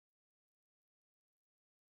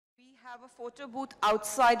have a photo booth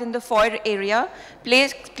outside in the foyer area.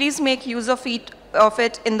 Please make use of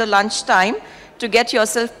it in the lunch time to get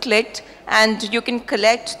yourself clicked, and you can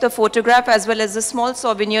collect the photograph as well as a small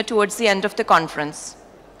souvenir towards the end of the conference.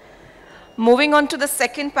 Moving on to the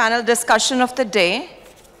second panel discussion of the day,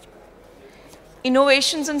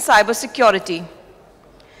 innovations in cybersecurity.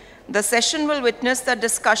 The session will witness the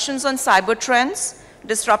discussions on cyber trends,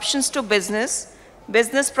 disruptions to business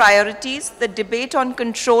priorities, the debate on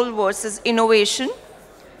control versus innovation,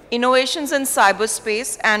 innovations in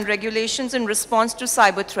cyberspace, and regulations in response to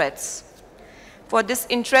cyber threats. For this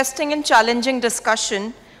interesting and challenging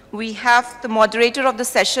discussion, we have the moderator of the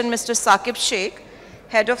session, Mr. Saqib Sheikh,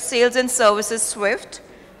 Head of Sales and Services, SWIFT,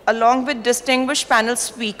 along with distinguished panel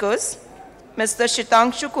speakers, Mr.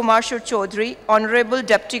 Shitangshu Kumar Chaudhary, Honorable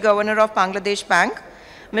Deputy Governor of Bangladesh Bank,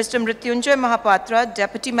 Mr. Mrityunjay Mahapatra,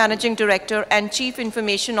 Deputy Managing Director and Chief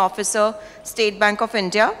Information Officer, State Bank of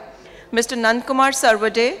India, Mr. Nandkumar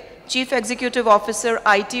Sarvade, Chief Executive Officer,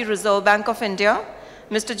 IT, Reserve Bank of India,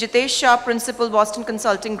 Mr. Jitesh Shah, Principal, Boston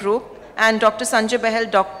Consulting Group, and Dr. Sanjay Bahel,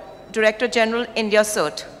 Director General, India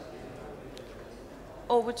CERT.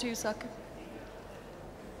 Over to you, Saqib.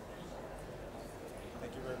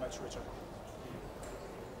 Thank you very much, Richard.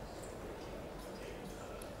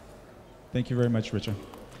 Thank you very much, Richard.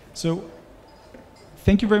 So,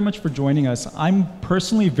 thank you very much for joining us. I'm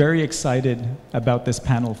personally very excited about this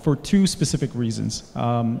panel for two specific reasons.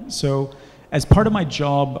 As part of my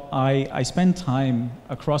job, I spend time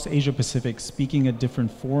across Asia Pacific speaking at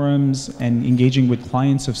different forums and engaging with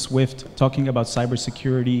clients of SWIFT, talking about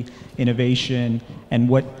cybersecurity, innovation, and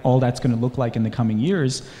what all that's going to look like in the coming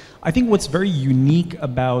years. I think what's very unique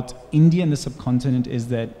about India and the subcontinent is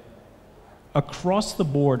that across the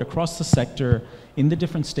board, across the sector, in the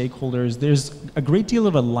different stakeholders, there's a great deal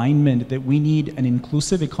of alignment that we need an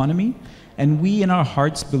inclusive economy, and we in our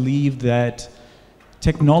hearts believe that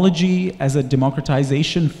technology as a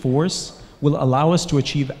democratization force will allow us to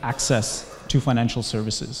achieve access to financial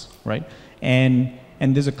services, right? And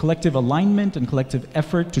there's a collective alignment and collective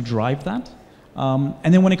effort to drive that.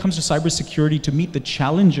 And then when it comes to cybersecurity, to meet the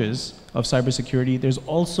challenges of cybersecurity, there's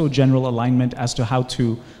also general alignment as to how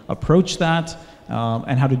to approach that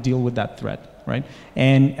and how to deal with that threat, right?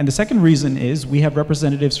 And the second reason is we have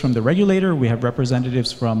representatives from the regulator, we have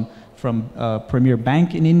representatives from Premier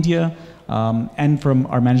Bank in India, and from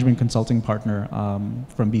our management consulting partner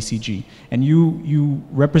from BCG. And you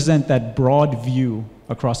represent that broad view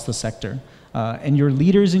across the sector. And you're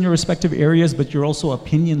leaders in your respective areas, but you're also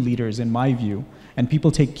opinion leaders, in my view. And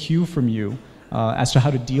people take cue from you as to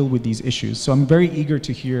how to deal with these issues. So I'm very eager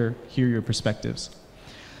to hear your perspectives.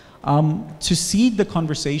 To seed the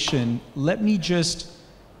conversation, let me just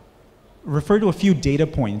refer to a few data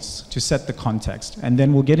points to set the context. And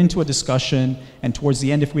then we'll get into a discussion. And towards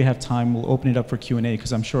the end, if we have time, we'll open it up for Q&A,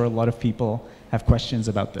 because I'm sure a lot of people have questions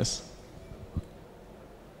about this.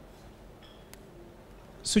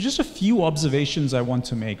 So just a few observations I want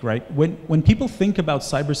to make, right? When people think about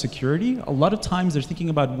cybersecurity, a lot of times they're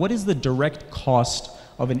thinking about what is the direct cost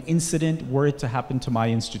of an incident were it to happen to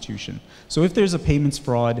my institution. So if there's a payments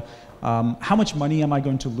fraud, how much money am I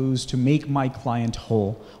going to lose to make my client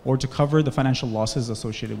whole or to cover the financial losses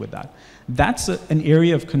associated with that? That's an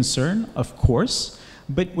area of concern, of course.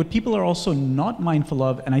 But what people are also not mindful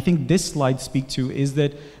of, and I think this slide speaks to, is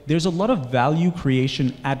that there's a lot of value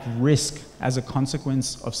creation at risk as a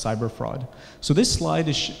consequence of cyber fraud. So this slide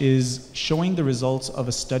is showing the results of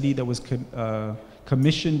a study that was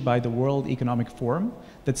commissioned by the World Economic Forum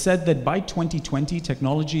that said that by 2020,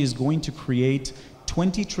 technology is going to create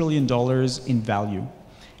 $20 trillion in value.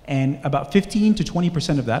 And about 15 to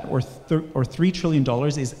 20% of that, or $3 trillion,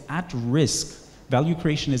 is at risk. Value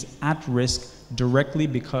creation is at risk directly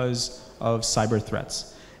because of cyber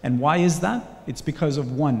threats. And why is that? It's because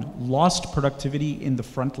of, one, lost productivity in the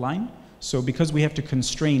front line. So because we have to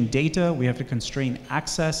constrain data, we have to constrain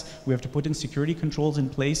access, we have to put in security controls in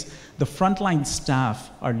place, the frontline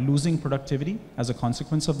staff are losing productivity as a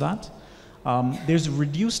consequence of that. There's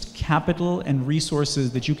reduced capital and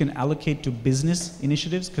resources that you can allocate to business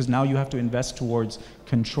initiatives, because now you have to invest towards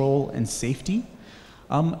control and safety.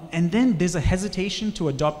 And then there's a hesitation to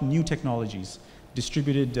adopt new technologies,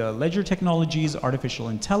 distributed ledger technologies, artificial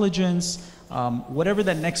intelligence, whatever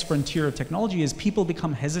that next frontier of technology is. People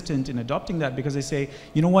become hesitant in adopting that because they say,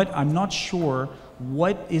 you know what, I'm not sure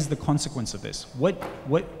what is the consequence of this.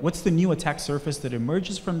 What's the new attack surface that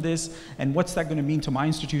emerges from this, and what's that going to mean to my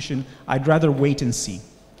institution? I'd rather wait and see,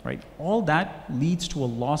 right? All that leads to a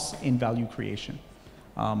loss in value creation.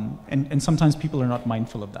 And sometimes people are not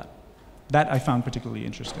mindful of that. That I found particularly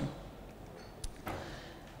interesting.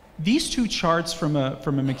 These two charts from a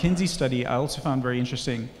McKinsey study I also found very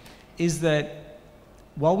interesting is that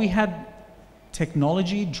while we had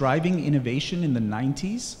technology driving innovation in the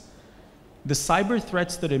 90s, the cyber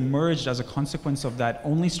threats that emerged as a consequence of that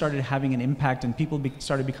only started having an impact and people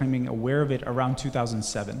started becoming aware of it around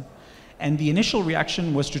 2007. And the initial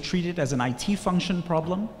reaction was to treat it as an IT function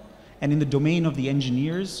problem and in the domain of the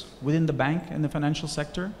engineers within the bank and the financial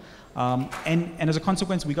sector. And as a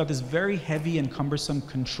consequence, we got this very heavy and cumbersome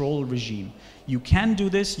control regime. You can do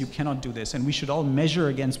this, you cannot do this, and we should all measure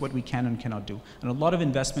against what we can and cannot do. And a lot of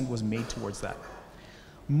investment was made towards that.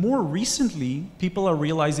 More recently, people are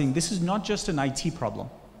realizing this is not just an IT problem,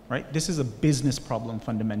 right? This is a business problem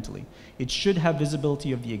fundamentally. It should have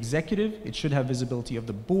visibility of the executive, it should have visibility of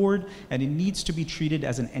the board, and it needs to be treated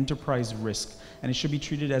as an enterprise risk, and it should be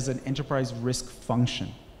treated as an enterprise risk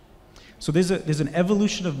function. So there's an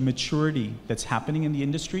evolution of maturity that's happening in the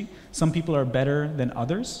industry. Some people are better than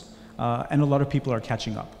others, and a lot of people are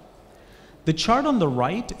catching up. The chart on the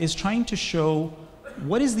right is trying to show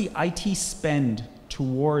what is the IT spend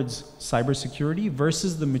towards cybersecurity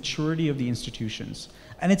versus the maturity of the institutions.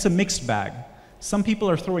 And it's a mixed bag. Some people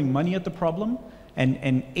are throwing money at the problem,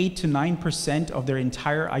 and 8 to 9% of their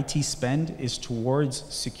entire IT spend is towards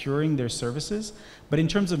securing their services. But in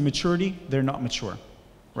terms of maturity, they're not mature,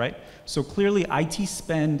 right? So clearly, IT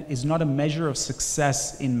spend is not a measure of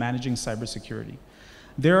success in managing cybersecurity.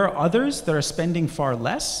 There are others that are spending far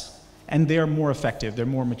less, and they are more effective, they're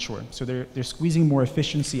more mature. So they're squeezing more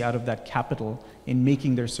efficiency out of that capital in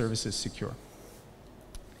making their services secure.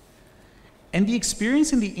 And the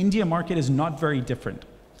experience in the India market is not very different.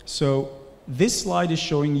 So this slide is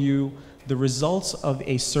showing you the results of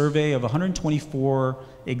a survey of 124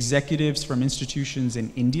 executives from institutions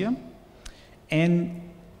in India. And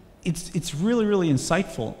it's really, really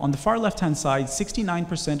insightful. On the far left-hand side,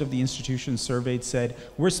 69% of the institutions surveyed said,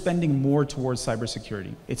 we're spending more towards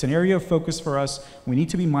cybersecurity. It's an area of focus for us. We need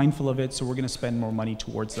to be mindful of it, so we're going to spend more money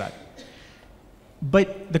towards that.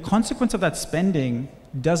 But the consequence of that spending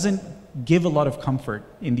doesn't give a lot of comfort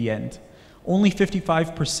in the end. Only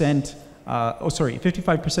 55%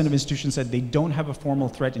 of institutions said they don't have a formal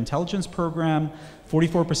threat intelligence program.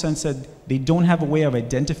 44% said they don't have a way of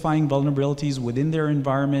identifying vulnerabilities within their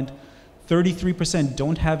environment. 33%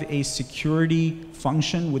 don't have a security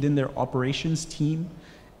function within their operations team.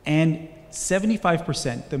 And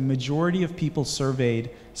 75%, the majority of people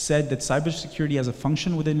surveyed, said that cybersecurity as a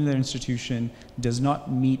function within their institution does not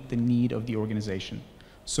meet the need of the organization.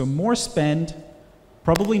 So more spend,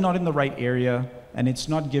 probably not in the right area, and it's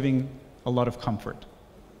not giving a lot of comfort.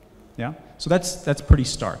 Yeah? So that's pretty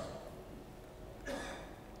stark.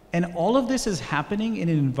 And all of this is happening in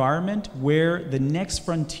an environment where the next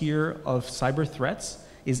frontier of cyber threats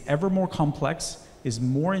is ever more complex, is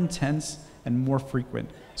more intense, and more frequent.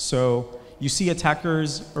 So you see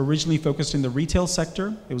attackers originally focused in the retail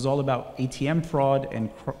sector. It was all about ATM fraud and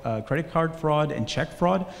credit card fraud and check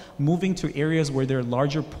fraud, moving to areas where there are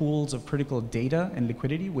larger pools of critical data and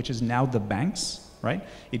liquidity, which is now the banks, right?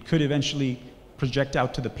 It could eventually project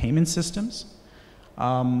out to the payment systems.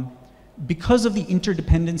 Because of the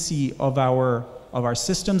interdependency of our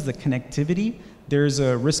systems, the connectivity, there's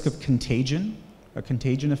a risk of contagion, a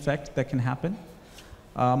contagion effect that can happen.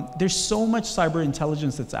 There's so much cyber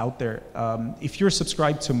intelligence that's out there. If you're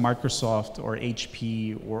subscribed to Microsoft or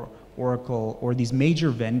HP or Oracle or these major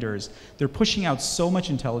vendors, they're pushing out so much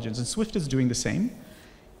intelligence, and Swift is doing the same.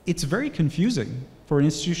 It's very confusing for an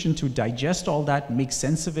institution to digest all that, make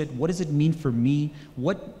sense of it. What does it mean for me?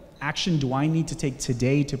 What action do I need to take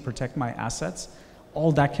today to protect my assets?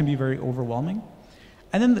 All that can be very overwhelming.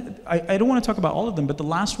 And then I don't want to talk about all of them, but the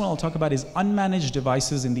last one I'll talk about is unmanaged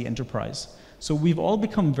devices in the enterprise. So we've all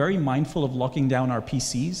become very mindful of locking down our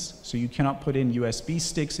PCs. So you cannot put in USB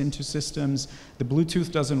sticks into systems. The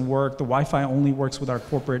Bluetooth doesn't work. The Wi-Fi only works with our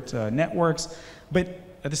corporate networks. But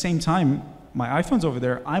at the same time, my iPhone's over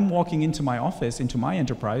there. I'm walking into my office, into my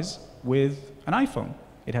enterprise, with an iPhone.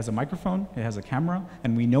 It has a microphone, it has a camera,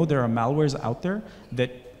 and we know there are malwares out there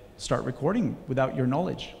that start recording without your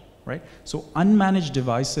knowledge, right? So unmanaged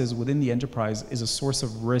devices within the enterprise is a source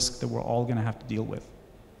of risk that we're all going to have to deal with.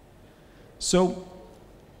 So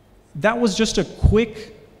that was just a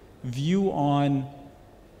quick view on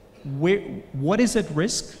what is at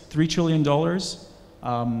risk, $3 trillion,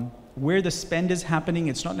 where the spend is happening.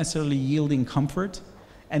 It's not necessarily yielding comfort.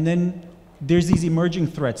 And then there's these emerging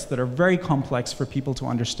threats that are very complex for people to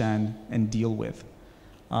understand and deal with.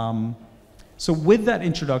 So with that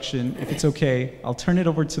introduction, if it's okay, I'll turn it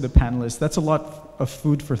over to the panelists. That's a lot of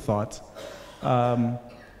food for thought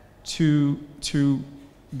to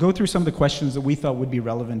go through some of the questions that we thought would be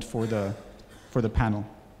relevant for the panel.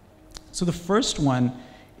 So the first one,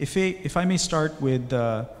 if I may start with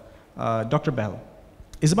Dr. Bell,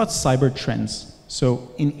 is about cyber trends.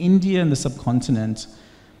 So in India and the subcontinent,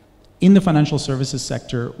 in the financial services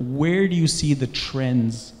sector, where do you see the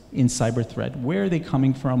trends in cyber threat? Where are they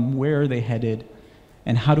coming from? Where are they headed?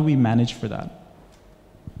 And how do we manage for that?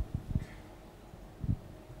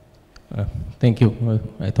 Thank you.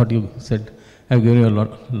 I thought you said I've given you a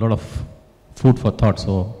lot of food for thought.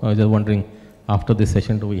 So I was just wondering, after this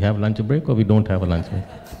session, do we have lunch break or we don't have a lunch break?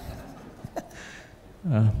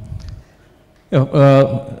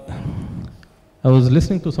 I was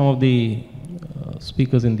listening to some of the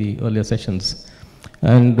speakers in the earlier sessions,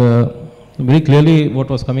 and very clearly what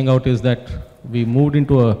was coming out is that we moved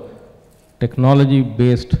into a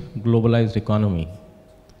technology-based globalized economy.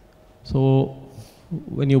 So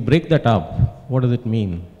when you break that up, what does it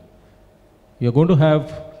mean? You're going to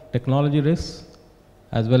have technology risks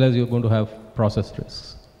as well as you're going to have process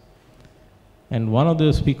risks. And one of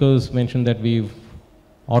the speakers mentioned that we've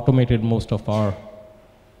automated most of our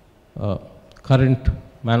current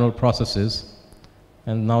manual processes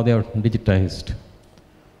and now they are digitized.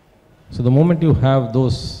 So the moment you have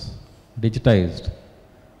those digitized,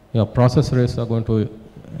 your process risks are going to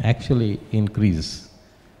actually increase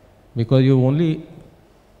because you only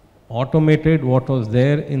automated what was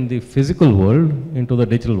there in the physical world into the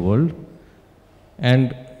digital world,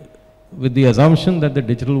 and with the assumption that the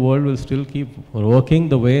digital world will still keep working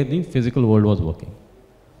the way the physical world was working.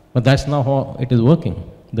 But that's not how it is working.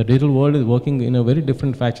 The digital world is working in a very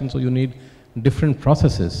different fashion, so you need different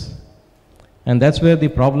processes. And that's where the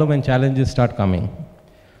problem and challenges start coming.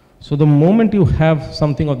 So the moment you have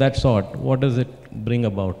something of that sort, what does it bring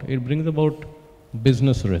about? It brings about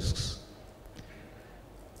business risks.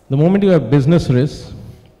 The moment you have business risks,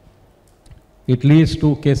 it leads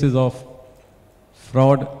to cases of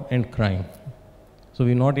fraud and crime. So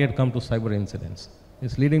we've not yet come to cyber incidents.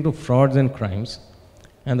 It's leading to frauds and crimes,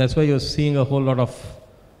 and that's why you're seeing a whole lot of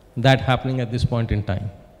that happening at this point in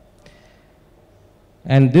time.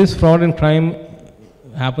 And this fraud and crime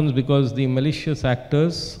happens because the malicious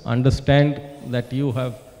actors understand that you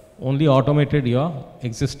have only automated your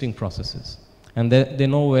existing processes. And they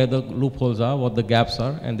know where the loopholes are, what the gaps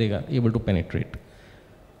are, and they are able to penetrate.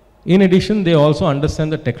 In addition, they also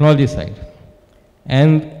understand the technology side.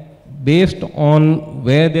 And based on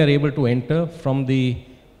where they are able to enter from the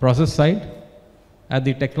process side, at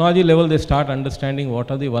the technology level, they start understanding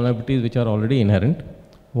what are the vulnerabilities which are already inherent,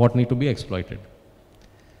 what need to be exploited.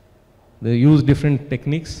 They use different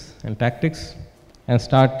techniques and tactics and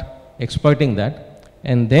start exploiting that.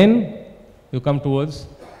 And then you come towards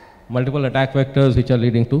multiple attack vectors which are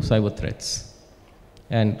leading to cyber threats.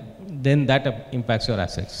 And then that impacts your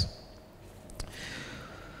assets.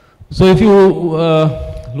 So if you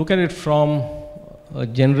look at it from a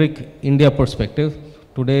generic India perspective,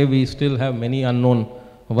 today we still have many unknown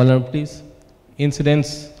vulnerabilities.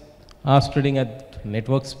 Incidents are spreading at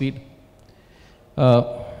network speed.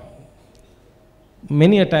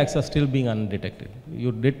 Many attacks are still being undetected.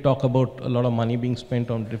 You did talk about a lot of money being spent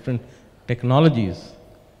on different technologies,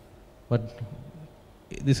 but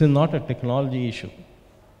this is not a technology issue.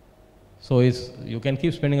 So you can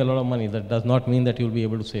keep spending a lot of money. That does not mean that you'll be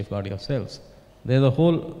able to safeguard yourselves. There's a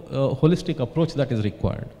whole holistic approach that is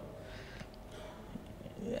required.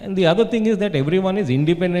 And the other thing is that everyone is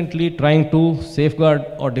independently trying to safeguard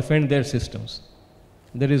or defend their systems.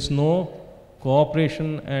 There is no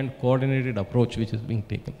cooperation and coordinated approach which is being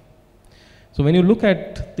taken. So when you look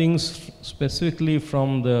at things specifically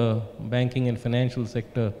from the banking and financial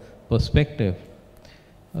sector perspective,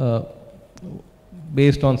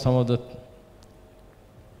 based on some of the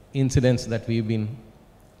incidents that we've been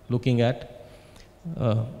looking at,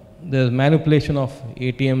 there's manipulation of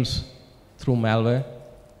ATMs through malware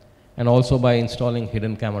and also by installing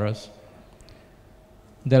hidden cameras.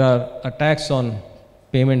 There are attacks on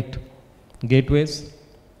payment gateways.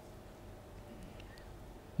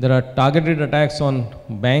 There are targeted attacks on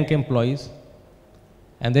bank employees,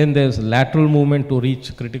 and then there's lateral movement to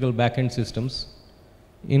reach critical back-end systems,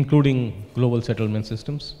 including global settlement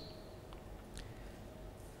systems.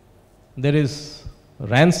 There is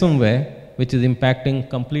ransomware, which is impacting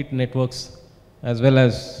complete networks as well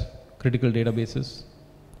as critical databases.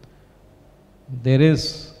 There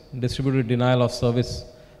is distributed denial of service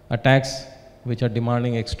attacks, which are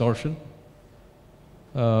demanding extortion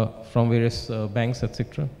from various banks,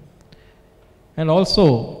 etc. And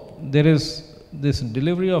also, there is this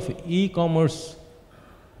delivery of e-commerce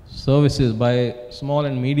services by small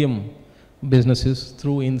and medium businesses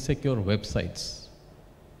through insecure websites.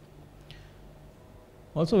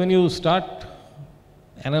 Also, when you start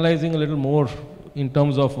analyzing a little more in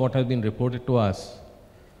terms of what has been reported to us,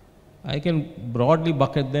 I can broadly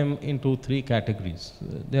bucket them into three categories.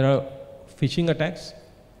 There are phishing attacks,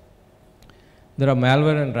 there are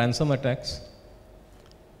malware and ransom attacks,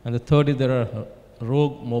 and the third is there are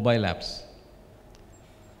rogue mobile apps.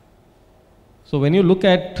 So when you look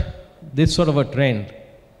at this sort of a trend,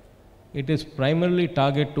 it is primarily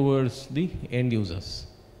targeted towards the end users.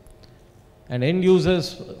 And end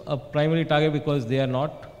users are primarily targeted because they are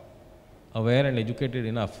not aware and educated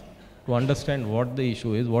enough to understand what the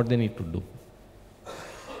issue is, what they need to do.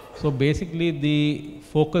 So basically the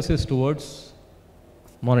focus is towards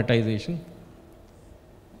monetization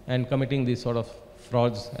and committing these sort of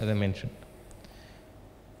frauds, as I mentioned.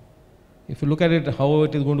 If you look at it, how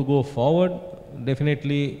it is going to go forward,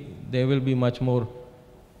 definitely there will be much more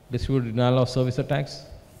distributed denial of service attacks,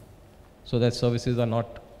 so that services are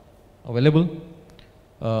not available.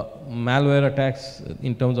 Malware attacks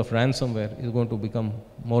in terms of ransomware is going to become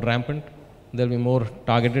more rampant. There will be more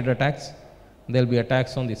targeted attacks. There will be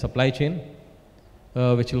attacks on the supply chain,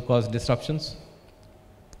 which will cause disruptions.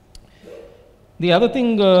 The other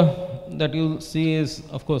thing that you'll see is,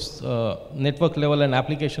 of course, network level and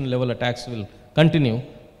application level attacks will continue.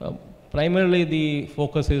 Primarily the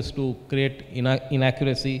focus is to create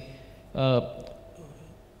inaccuracy,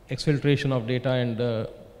 exfiltration of data and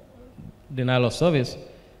denial of service.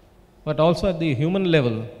 But also at the human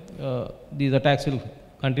level, these attacks will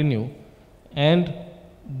continue, and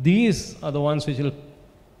these are the ones which will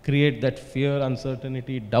create that fear,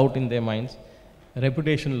 uncertainty, doubt in their minds,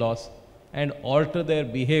 reputation loss, and alter their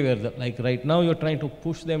behavior. Like right now you're trying to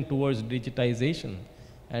push them towards digitization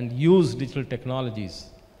and use digital technologies.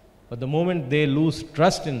 But the moment they lose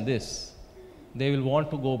trust in this, they will want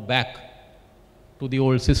to go back to the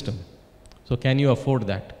old system. So can you afford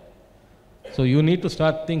that? So you need to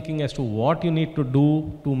start thinking as to what you need to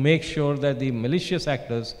do to make sure that the malicious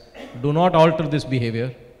actors do not alter this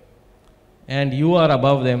behavior, and you are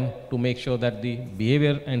above them to make sure that the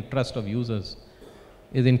behavior and trust of users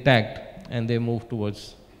is intact and they move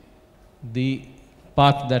towards the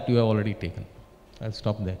path that you have already taken. I'll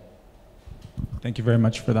stop there. Thank you very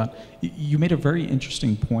much for that. You made a very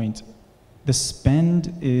interesting point. The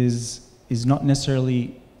spend is not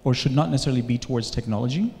necessarily, or should not necessarily be towards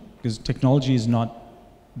technology, because technology is not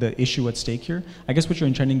the issue at stake here. I guess what you're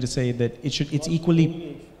intending to say that it's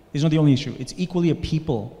not the only issue. It's equally a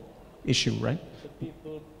people issue, right?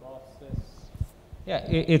 People, process. Yeah,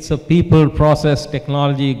 it's a people, process,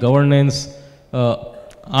 technology, governance,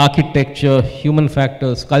 architecture, human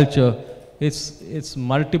factors, culture. It's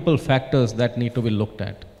multiple factors that need to be looked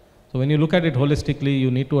at. So when you look at it holistically,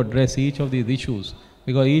 you need to address each of these issues,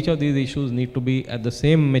 because each of these issues need to be at the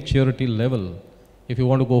same maturity level if you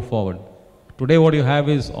want to go forward. Today what you have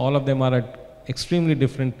is all of them are at extremely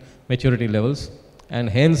different maturity levels, and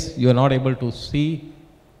hence you are not able to see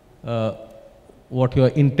what you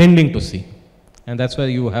are intending to see. And that's why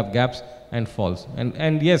you have gaps and falls.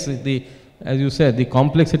 And yes, as you said, the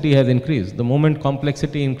complexity has increased. The moment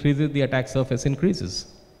complexity increases, the attack surface increases.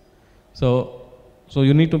 So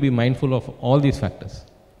you need to be mindful of all these factors.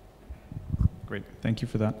 Great, thank you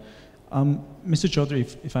for that. Mr.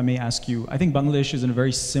 Chaudhary, if I may ask you, I think Bangladesh is in a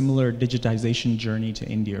very similar digitization journey to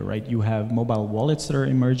India, right? You have mobile wallets that are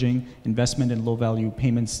emerging, investment in low-value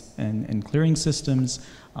payments and clearing systems.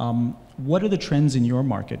 What are the trends in your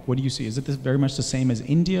market? What do you see? Is it very much the same as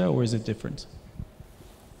India, or is it different?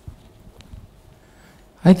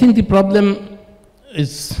 I think the problem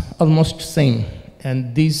is almost same,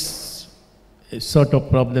 and these sort of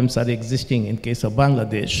problems are existing in case of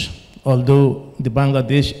Bangladesh. Although the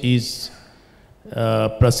Bangladesh is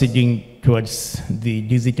proceeding towards the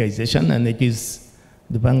digitization, and it is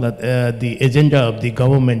the agenda of the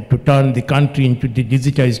government to turn the country into the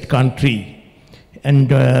digitized country. And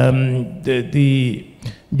the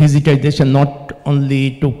digitization not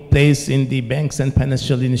only took place in the banks and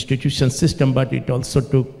financial institution system, but it also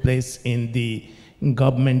took place in the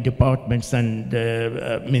government departments and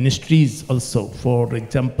ministries also. For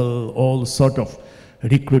example, all sort of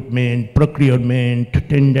recruitment, procurement,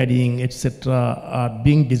 tendering, etc. are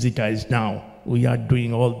being digitized now. We are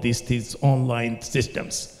doing all these online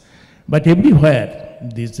systems. But everywhere,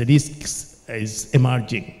 these risks is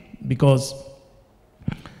emerging, because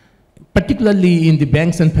particularly in the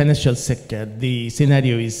banks and financial sector, the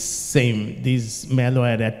scenario is same. These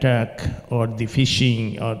malware attack or the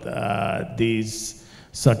phishing or these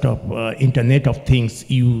sort of Internet of Things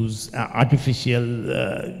use, artificial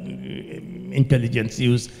intelligence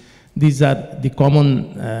use. These are the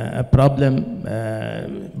common problem,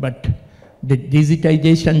 but the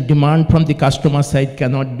digitization demand from the customer side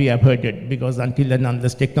cannot be avoided, because until and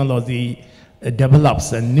unless technology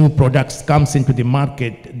develops and new products comes into the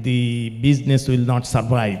market, the business will not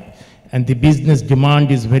survive. And the business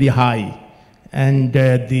demand is very high. And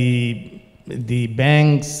the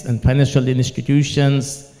banks and financial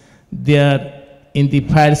institutions, they are in the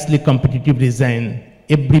fiercely competitive design.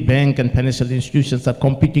 Every bank and financial institutions are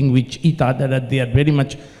competing with each other, and they are very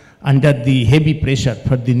much under the heavy pressure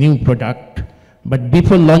for the new product. But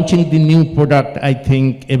before launching the new product, I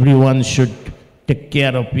think everyone should take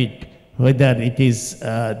care of it, whether it is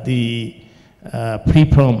free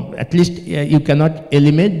from, at least you cannot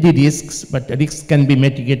eliminate the risks, but risks can be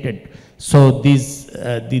mitigated. So these,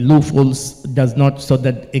 the loopholes does not so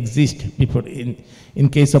that exist before. In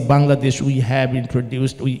case of Bangladesh, we have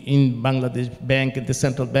introduced, in Bangladesh Bank, the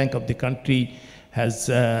central bank of the country has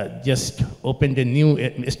just opened a new,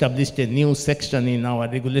 established a new section in our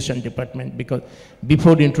regulation department, because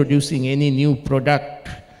before introducing any new product,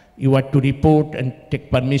 you are to report and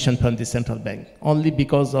take permission from the central bank, only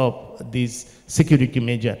because of this security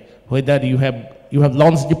measure. Whether you have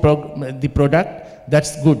launched the product,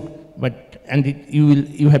 that's good, but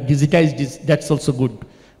you have digitized this, that's also good.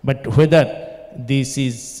 But whether this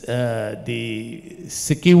is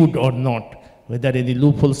secured or not, whether any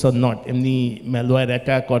loopholes or not, any malware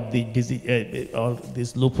attack or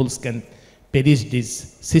these loopholes can perish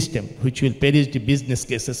this system, which will perish the business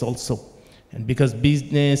cases also. And because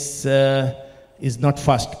business is not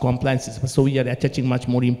fast, compliance is, so we are attaching much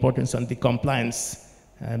more importance on the compliance,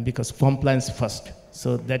 because compliance first.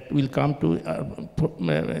 So that will come to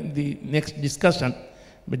the next discussion.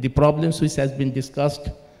 But the problems which has been discussed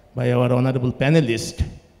by our honorable panelist,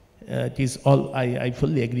 it is all, I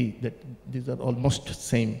fully agree that these are almost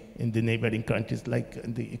same in the neighboring countries, like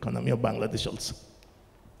in the economy of Bangladesh also.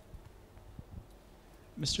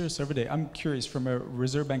 Mr. Sarvade, I'm curious, from a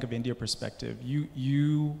Reserve Bank of India perspective,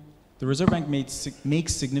 the Reserve Bank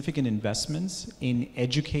makes significant investments in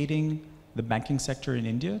educating the banking sector in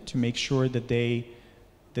India to make sure that they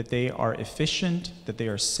are efficient, that they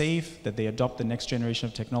are safe, that they adopt the next generation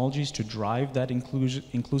of technologies to drive that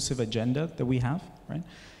inclusive agenda that we have, right?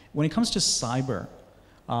 When it comes to cyber,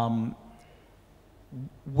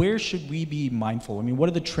 where should we be mindful? I mean, what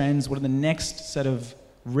are the trends? What are the next set of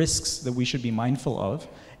risks that we should be mindful of?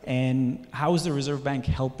 And how is the Reserve Bank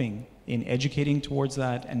helping in educating towards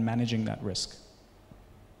that and managing that risk?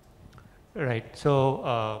 Right.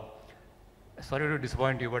 So, sorry to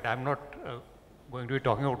disappoint you, but I'm not going to be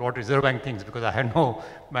talking about what Reserve Bank thinks, because I had no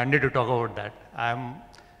mandate to talk about that. I'm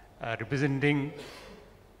representing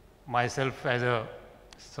myself as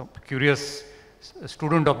some curious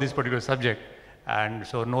student of this particular subject, and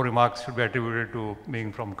so no remarks should be attributed to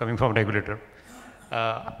coming from a regulator.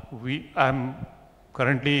 We are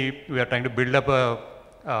trying to build up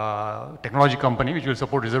a technology company which will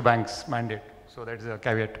support Reserve Bank's mandate. So that is a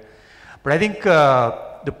caveat. But I think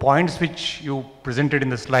the points which you presented in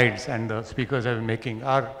the slides and the speakers have been making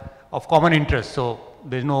are of common interest. So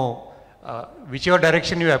there's no, whichever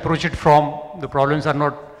direction you approach it from, the problems are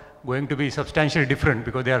not going to be substantially different,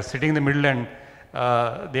 because they are sitting in the middle and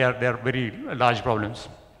they are very large problems.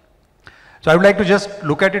 So I would like to just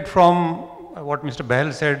look at it from what Mr.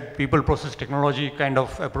 Bahel said, people, process, technology kind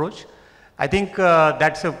of approach. I think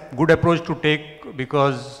that's a good approach to take,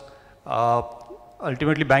 because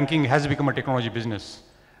ultimately banking has become a technology business,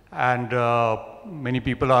 and many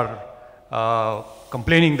people are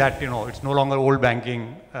complaining that it's no longer old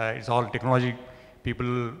banking, it's all technology,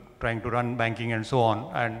 people trying to run banking and so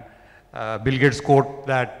on. And Bill Gates quote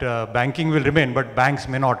that banking will remain, but banks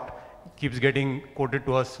may not, keeps getting quoted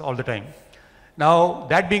to us all the time. Now,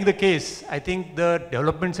 that being the case, I think the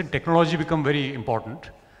developments in technology become very important,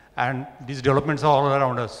 and these developments are all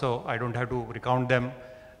around us, so I don't have to recount them.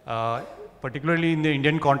 Particularly in the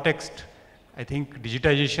Indian context, I think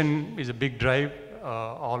digitization is a big drive.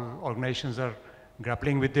 All organizations are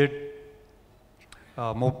grappling with it.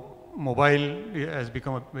 Mobile has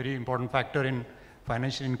become a very important factor in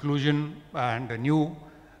financial inclusion, and new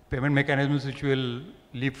payment mechanisms which will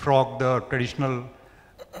leapfrog the traditional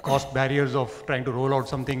cost barriers of trying to roll out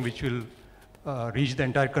something which will reach the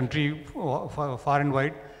entire country far and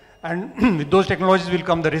wide. And with those technologies will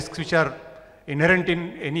come the risks which are inherent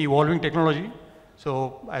in any evolving technology.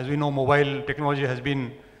 So as we know, mobile technology has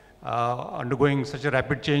been undergoing such a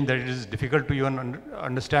rapid change that it is difficult to even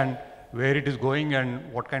understand where it is going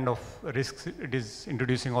and what kind of risks it is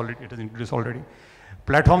introducing already. It has introduced already.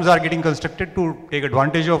 Platforms are getting constructed to take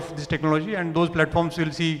advantage of this technology, and those platforms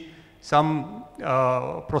will see some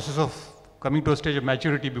process of coming to a stage of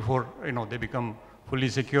maturity before they become fully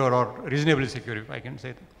secure or reasonably secure, if I can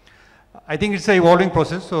say that. I think it's an evolving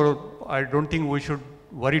process, so I don't think we should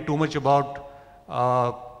worry too much about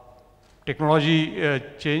technology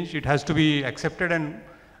change. It has to be accepted, and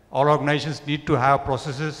all organizations need to have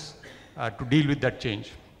processes to deal with that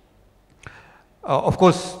change. Of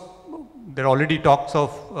course, there are already talks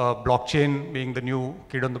of blockchain being the new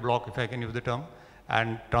kid on the block, if I can use the term,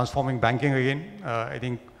 and transforming banking again. I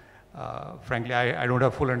think, frankly, I don't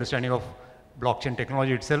have full understanding of blockchain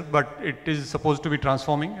technology itself, but it is supposed to be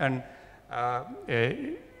transforming, and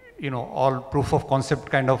all proof of concept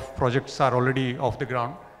kind of projects are already off the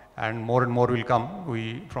ground, and more will come. We,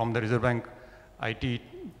 from the Reserve Bank IT,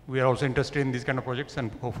 we are also interested in these kind of projects,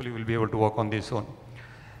 and hopefully we'll be able to work on this soon.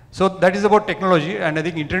 So that is about technology, and I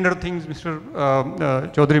think Internet of Things, Mr.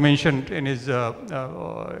 Chaudhary mentioned in his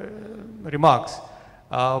remarks.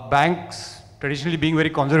 Banks traditionally being very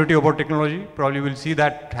conservative about technology, probably we'll see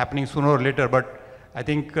that happening sooner or later, but I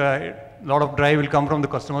think a lot of drive will come from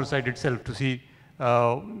the customer side itself to see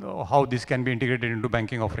how this can be integrated into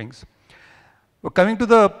banking offerings. But coming to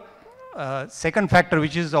the second factor,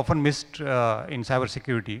 which is often missed in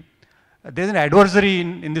cybersecurity, there's an adversary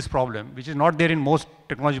in this problem, which is not there in most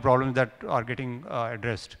technology problems that are getting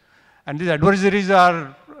addressed. And these adversaries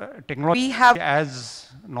are technology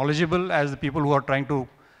as knowledgeable as the people who are trying to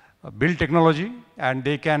build technology, and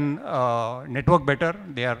they can network better.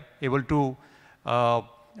 They are able to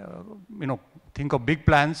think of big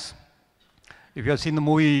plans. If you have seen the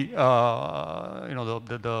movie,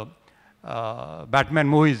 the Batman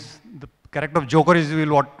movies, the character of Joker is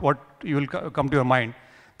what you will come to your mind.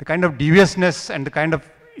 The kind of deviousness and the kind of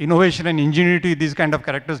innovation and ingenuity these kind of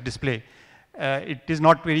characters display, it is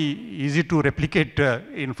not very easy to replicate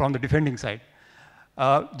from the defending side.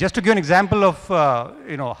 Just to give an example of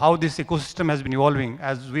how this ecosystem has been evolving,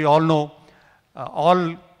 as we all know,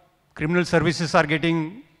 all criminal services are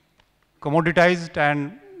getting commoditized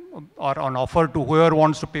and are on offer to whoever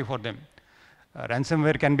wants to pay for them.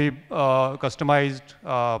 Ransomware can be customized,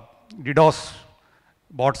 DDoS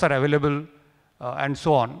bots are available, and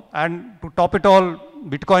so on. And to top it all,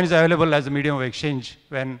 Bitcoin is available as a medium of exchange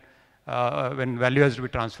when value has to be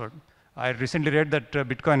transferred. I recently read that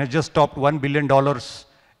Bitcoin has just topped $1 billion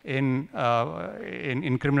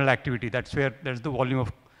in criminal activity. That's where there's the volume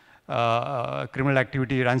of criminal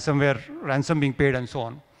activity, ransom being paid, and so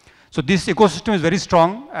on. So this ecosystem is very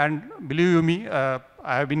strong, and believe you me, I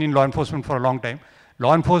have been in law enforcement for a long time.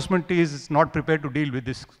 Law enforcement is not prepared to deal with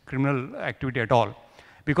this criminal activity at all,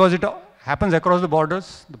 because it happens across the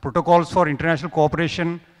borders. The protocols for international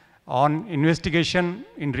cooperation on investigation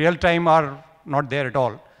in real time are not there at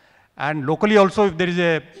all. And locally also, if there is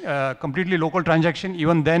a completely local transaction,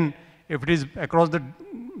 even then, if it is across the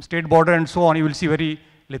state border and so on, you will see very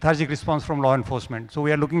lethargic response from law enforcement. So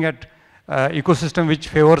we are looking at ecosystem which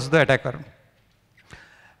favors the attacker.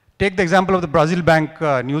 Take the example of the Brazil bank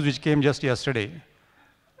news which came just yesterday.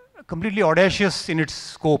 Completely audacious in its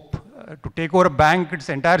scope to take over a bank, its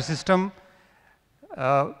entire system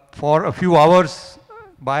for a few hours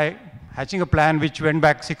by hatching a plan which went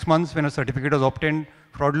back 6 months when a certificate was obtained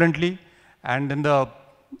fraudulently, and then the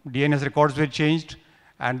DNS records were changed,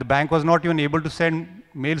 and the bank was not even able to send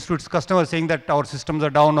mails to its customers saying that our systems are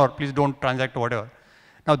down or please don't transact or whatever.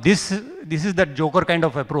 Now this is that Joker kind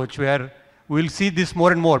of approach where we'll see this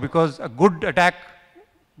more and more, because a good attack,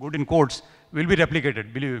 good in quotes, will be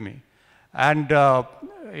replicated, believe me. And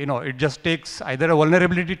it just takes either a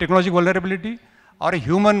vulnerability, technological vulnerability, or a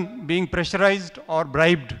human being pressurized or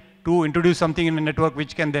bribed to introduce something in a network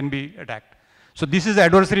which can then be attacked. So this is the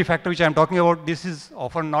adversary factor which I'm talking about. This is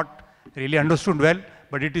often not really understood well,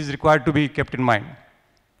 but it is required to be kept in mind.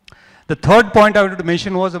 The third point I wanted to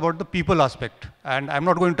mention was about the people aspect. And I'm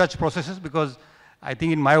not going to touch processes, because I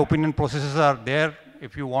think, in my opinion, processes are there.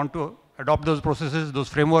 If you want to adopt those processes, those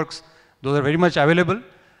frameworks, those are very much available.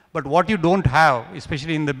 But what you don't have,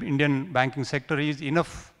 especially in the Indian banking sector, is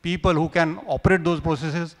enough people who can operate those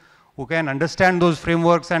processes, who can understand those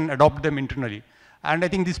frameworks and adopt them internally. And I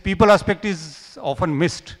think this people aspect is often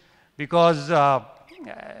missed, because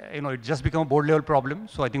it just become a board level problem.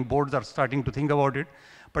 So I think boards are starting to think about it.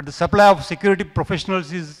 But the supply of security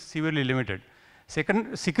professionals is severely limited.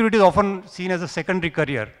 Security is often seen as a secondary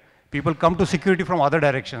career. People come to security from other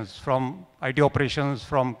directions, from IT operations,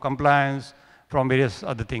 from compliance, from various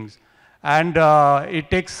other things. And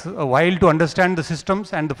it takes a while to understand the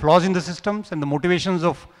systems and the flaws in the systems and the motivations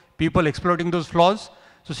of people exploiting those flaws.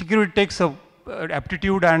 So security takes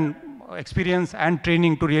aptitude and experience and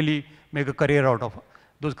training to really make a career out of.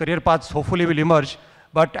 Those career paths hopefully will emerge.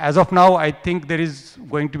 But as of now, I think there is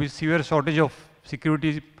going to be severe shortage of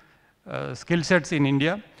security skill sets in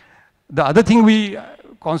India. The other thing we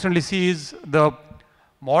constantly see is the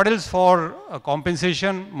models for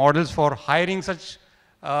compensation, models for hiring such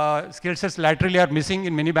skill sets laterally are missing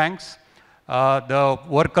in many banks. The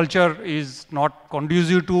work culture is not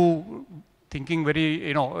conducive to thinking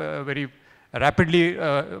very, very rapidly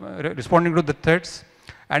responding to the threats.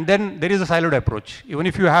 And then there is a siloed approach. Even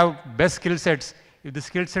if you have best skill sets, if the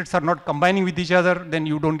skill sets are not combining with each other, then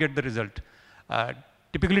you don't get the result.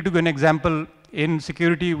 Typically, to give an example, in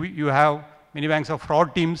security, you have many banks of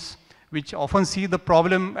fraud teams, which often see the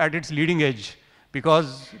problem at its leading edge,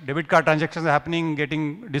 because debit card transactions are happening,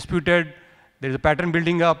 getting disputed, there is a pattern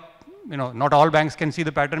building up. Not all banks can see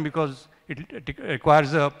the pattern because it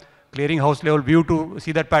requires a clearinghouse level view to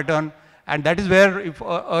see that pattern. And that is where, if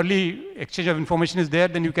early exchange of information is there,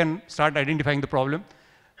 then you can start identifying the problem.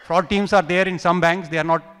 Fraud teams are there in some banks, they are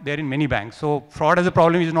not there in many banks. So fraud as a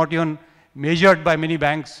problem is not even measured by many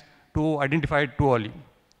banks to identify it too early.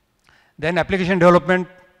 Then application development,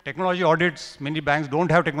 technology audits, many banks don't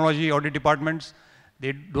have technology audit departments.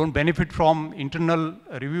 They don't benefit from internal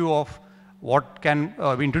review of what can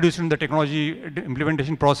be introduced in the technology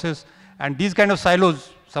implementation process. And these kind of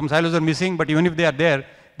silos, some silos are missing, but even if they are there,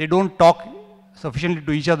 they don't talk sufficiently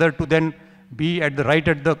to each other to then be at the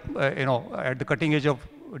at the cutting edge of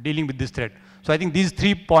dealing with this threat. So I think these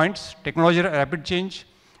 3 points, technology rapid change,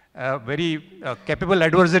 very capable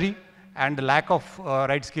adversary, and the lack of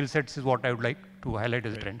right skill sets is what I would like to highlight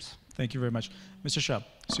as trends. Thank you very much. Mr. Shah,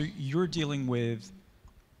 so you're dealing with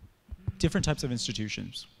different types of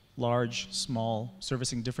institutions, large, small,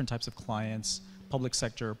 servicing different types of clients, public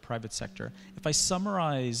sector, private sector. If I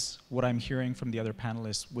summarize what I'm hearing from the other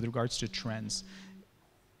panelists with regards to trends,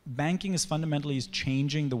 banking is fundamentally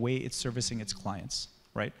changing the way it's servicing its clients,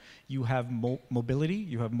 right? You have mobility,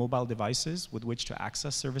 you have mobile devices with which to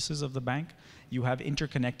access services of the bank, you have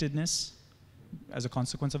interconnectedness as a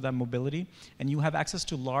consequence of that mobility, and you have access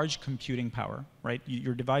to large computing power, right?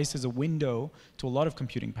 Your device is a window to a lot of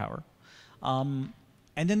computing power.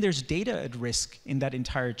 And then there's data at risk in that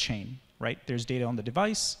entire chain, right? There's data on the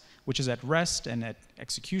device, which is at rest and at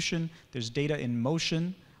execution. There's data in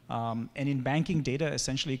motion. And in banking, data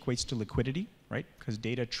essentially equates to liquidity, right? Because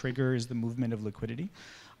data triggers the movement of liquidity.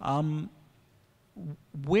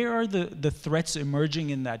 Where are the threats emerging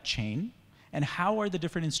in that chain? And how are the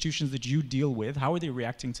different institutions that you deal with, how are they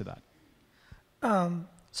reacting to that?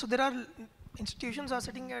 So there are institutions are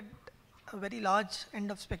sitting at a very large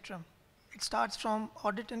end of spectrum. It starts from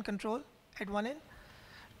audit and control at one end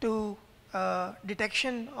to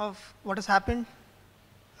detection of what has happened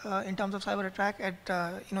in terms of cyber attack at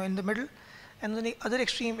in the middle, and then the other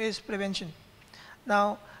extreme is prevention.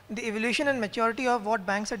 Now, the evolution and maturity of what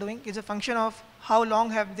banks are doing is a function of how long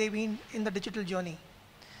have they been in the digital journey.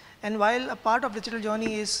 And while a part of digital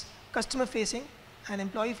journey is customer facing and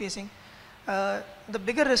employee facing, the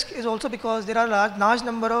bigger risk is also because there are a large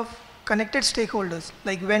number of connected stakeholders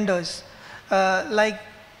like vendors, like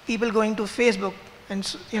people going to Facebook and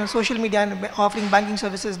social media and offering banking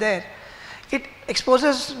services there. It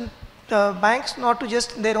exposes banks not to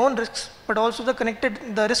just their own risks, but also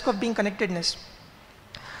the risk of being connectedness.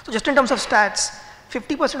 So just in terms of stats,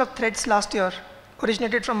 50% of threats last year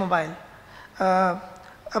originated from mobile.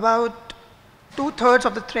 About 2/3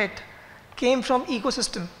 of the threat came from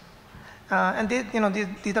ecosystem, and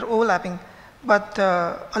these are overlapping. But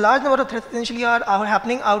a large number of threats essentially are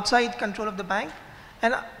happening outside control of the bank,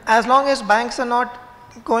 and as long as banks are not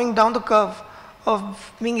going down the curve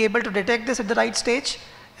of being able to detect this at the right stage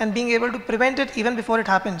and being able to prevent it even before it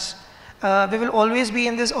happens, we will always be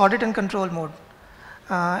in this audit and control mode.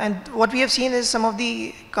 And what we have seen is some of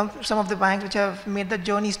the banks which have made the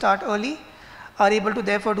journey start early are able to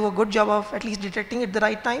therefore do a good job of at least detecting it at the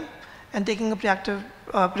right time and taking a proactive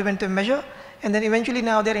preventive measure. And then eventually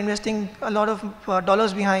now they're investing a lot of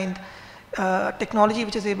dollars behind technology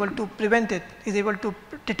which is able to prevent it, is able to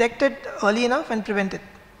detect it early enough and prevent it.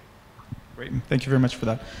 Great, thank you very much for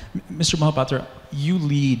that. Mr. Mohapatra, you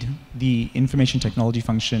lead the information technology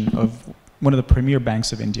function of one of the premier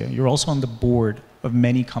banks of India. You're also on the board of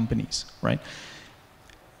many companies, right?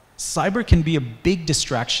 Cyber can be a big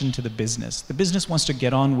distraction to the business. The business wants to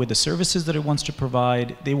get on with the services that it wants to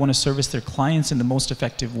provide. They want to service their clients in the most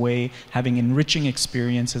effective way, having enriching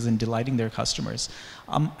experiences and delighting their customers.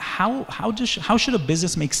 How should a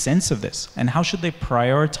business make sense of this? And how should they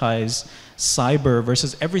prioritize cyber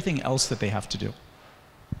versus everything else that they have to do?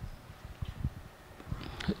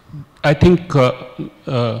 I think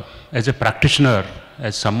as a practitioner,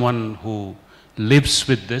 as someone who lives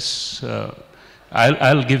with this,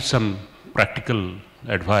 I'll give some practical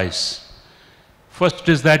advice. First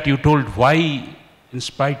is that you told why, in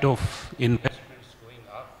spite of investments going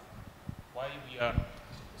up,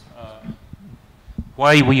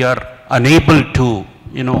 why we are unable to,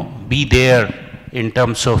 be there in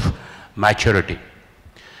terms of maturity.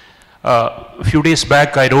 A few days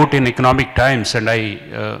back, I wrote in Economic Times, and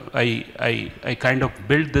I kind of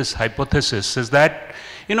built this hypothesis, is that,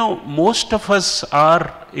 you know, most of us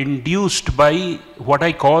are induced by what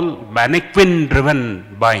I call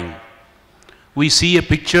mannequin-driven buying. We see a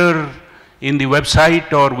picture in the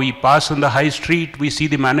website, or we pass on the high street, we see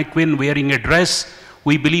the mannequin wearing a dress,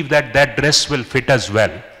 we believe that that dress will fit us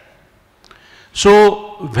well.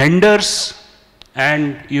 So vendors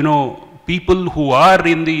and, you know, people who are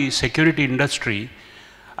in the security industry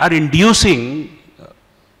are inducing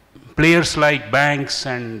players like banks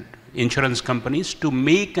and insurance companies to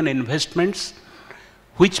make an investments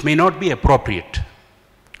which may not be appropriate.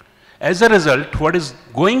 As a result, what is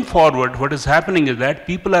going forward, what is happening is that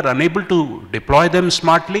people are unable to deploy them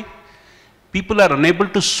smartly, people are unable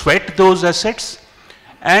to sweat those assets,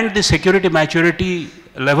 and the security maturity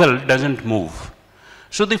level doesn't move.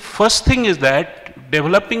 So the first thing is that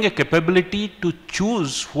developing a capability to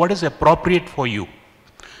choose what is appropriate for you,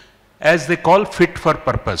 as they call fit for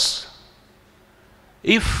purpose.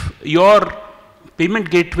 If your payment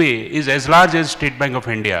gateway is as large as State Bank of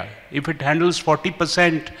India, if it handles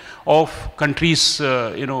 40% of country's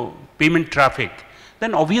you know, payment traffic,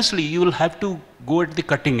 then obviously you will have to go at the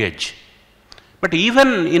cutting edge. But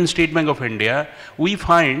even in State Bank of India, we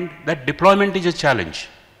find that deployment is a challenge,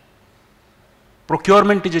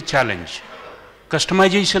 procurement is a challenge,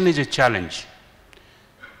 customization is a challenge.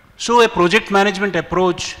 So a project management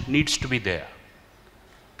approach needs to be there.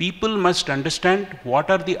 People must understand what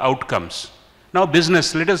are the outcomes. Now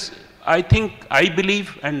business, I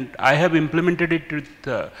believe, and I have implemented it with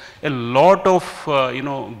a lot of you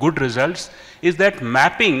know, good results, is that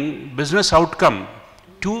mapping business outcome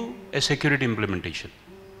to a security implementation.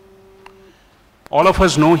 All of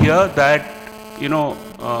us know here that, you know,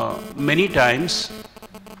 many times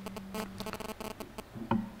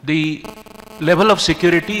the level of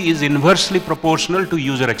security is inversely proportional to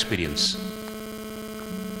user experience.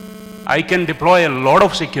 I can deploy a lot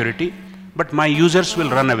of security, but my users will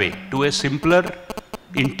run away to a simpler,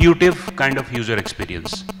 intuitive kind of user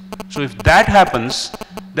experience. So if that happens,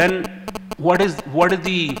 then what is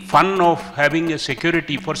the fun of having a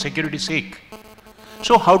security for security's sake?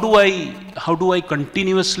 So how do I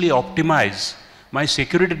continuously optimize my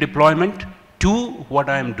security deployment to what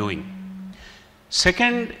I am doing?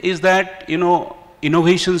 Second is that, you know,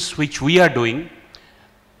 innovations which we are doing,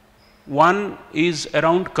 one is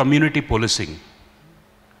around community policing.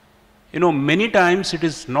 You know, many times it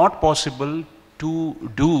is not possible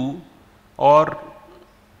to do or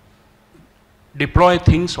deploy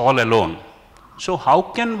things all alone. So how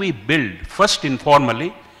can we build, first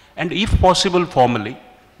informally, and if possible formally,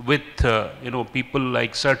 with you know, people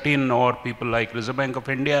like Certain or people like Reserve Bank of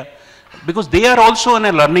India, because they are also on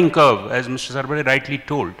a learning curve, as Mr. Saurabh rightly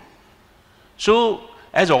told. So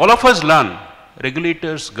as all of us learn,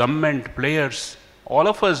 regulators, government, players, all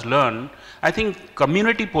of us learn, I think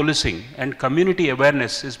community policing and community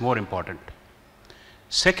awareness is more important.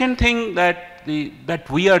 Second thing that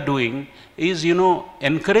we are doing is, you know,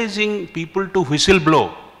 encouraging people to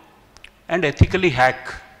whistleblow and ethically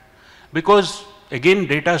hack. Because again,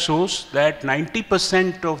 data shows that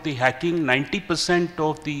 90% of the hacking, 90%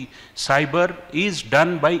 of the cyber is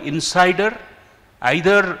done by insider,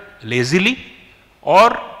 either lazily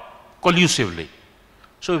or collusively.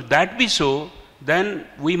 So if that be so, then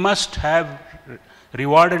we must have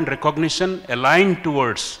reward and recognition aligned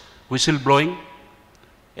towards whistleblowing,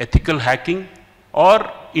 ethical hacking,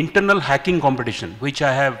 or internal hacking competition, which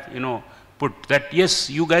I have, you know, put that, yes,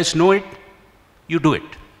 you guys know it, you do it.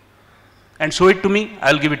 And show it to me,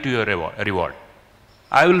 I'll give it to you a reward.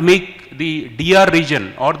 I will make the DR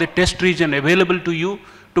region or the test region available to you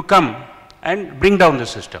to come and bring down the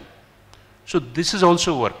system. So this is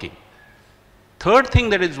also working. Third thing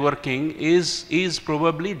that is working is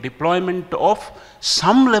probably deployment of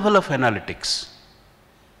some level of analytics.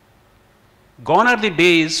 Gone are the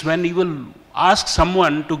days when you will ask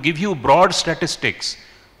someone to give you broad statistics.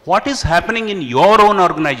 What is happening in your own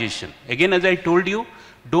organization? Again, as I told you,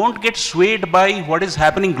 don't get swayed by what is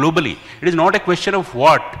happening globally. It is not a question of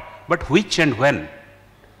what, but which and when.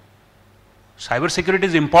 Cybersecurity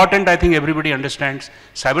is important, I think everybody understands.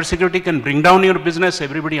 Cybersecurity can bring down your business,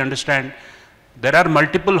 everybody understands. There are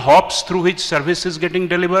multiple hops through which service is getting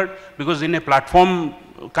delivered, because in a platform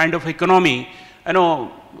kind of economy, you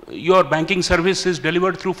know, your banking service is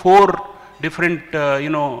delivered through 4 different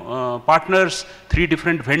partners, 3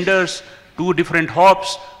 different vendors, 2 different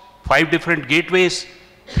hops, 5 different gateways,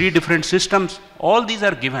 3 different systems. All these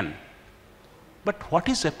are given. But what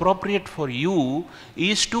is appropriate for you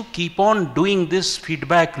is to keep on doing this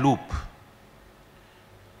feedback loop,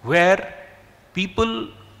 where people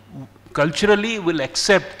culturally will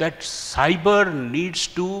accept that cyber needs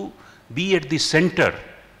to be at the center,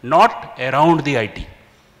 not around the IT.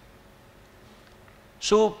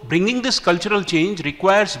 So bringing this cultural change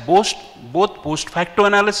requires both post facto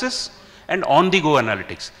analysis and on the go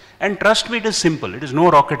analytics. And trust me, it is simple, it is no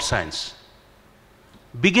rocket science.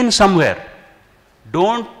 Begin somewhere.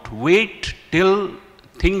 Don't wait till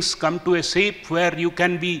things come to a shape where you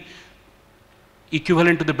can be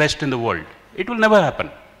equivalent to the best in the world. It will never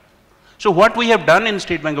happen. So what we have done in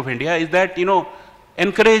State Bank of India is that,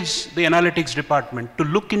 encourage the analytics department to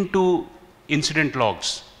look into incident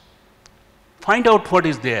logs, find out what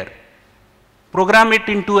is there, program it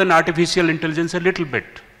into an artificial intelligence a little bit.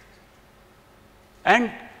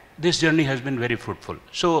 And this journey has been very fruitful.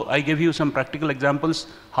 So I give you some practical examples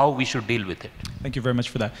how we should deal with it. Thank you very much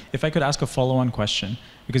for that. If I could ask a follow-on question,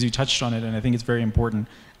 because you touched on it and I think it's very important.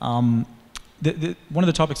 One of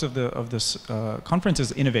the topics of this conference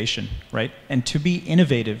is innovation, right? And to be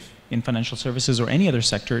innovative in financial services or any other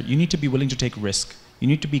sector, you need to be willing to take risk. You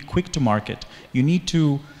need to be quick to market. You need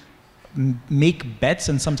to make bets,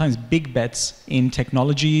 and sometimes big bets, in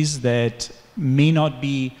technologies that may not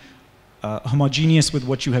be homogeneous with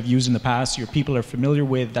what you have used in the past, your people are familiar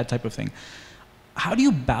with, that type of thing. How do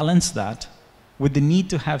you balance that with the need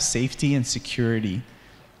to have safety and security,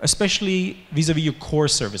 especially vis-a-vis your core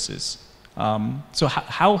services? So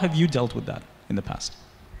how have you dealt with that in the past?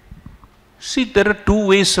 See, there are two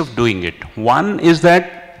ways of doing it. One is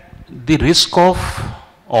that the risk of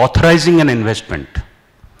authorizing an investment.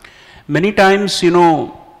 Many times,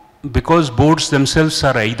 because boards themselves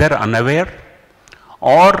are either unaware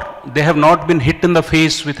or they have not been hit in the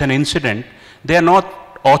face with an incident, they are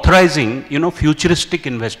not authorizing, futuristic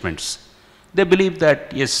investments. They believe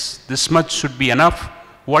that, yes, this much should be enough.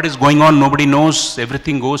 What is going on, nobody knows.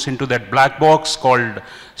 Everything goes into that black box called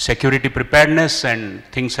security preparedness, and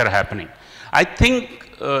things are happening. I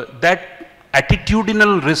think that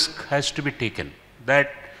attitudinal risk has to be taken,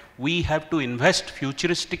 that we have to invest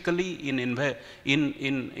futuristically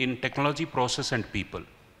in technology, process and people.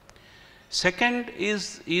 Second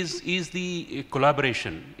is the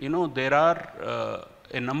collaboration. There are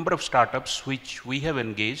a number of startups which we have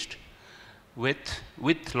engaged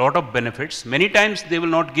with lot of benefits. Many times they will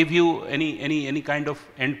not give you any kind of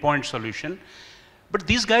endpoint solution. But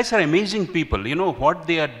these guys are amazing people. What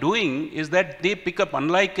they are doing is that they pick up,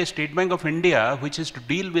 unlike a State Bank of India, which is to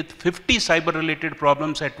deal with 50 cyber-related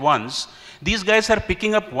problems at once, these guys are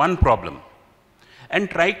picking up one problem and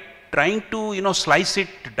trying to, slice it,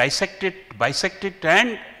 dissect it, bisect it,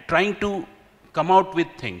 and trying to come out with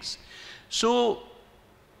things. So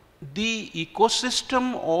the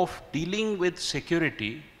ecosystem of dealing with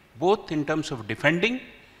security, both in terms of defending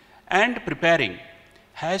and preparing,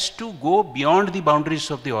 has to go beyond the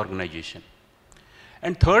boundaries of the organization.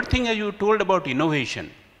 And third thing, as you told about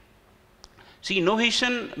innovation. See,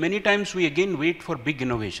 innovation, many times we again wait for big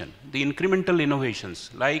innovation, the incremental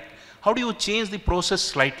innovations, like how do you change the process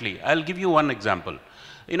slightly? I'll give you one example.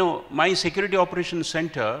 My security operations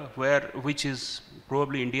center, which is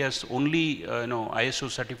probably India's only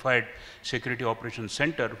ISO certified security operations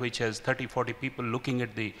center, which has 30-40 people looking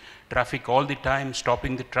at the traffic all the time,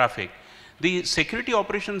 stopping the traffic. The security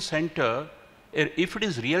operations center, if it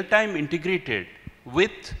is real-time integrated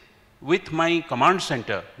with my command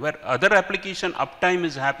center, where other application uptime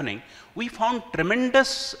is happening, we found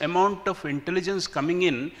tremendous amount of intelligence coming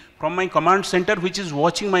in from my command center, which is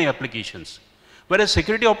watching my applications. Whereas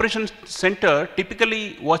security operations center,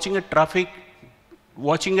 typically watching at traffic,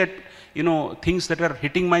 watching at things that are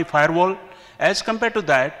hitting my firewall. As compared to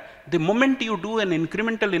that, the moment you do an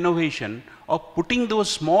incremental innovation of putting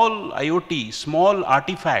those small IoT, small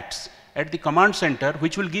artifacts at the command center,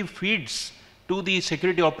 which will give feeds to the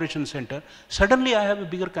security operations center, suddenly I have a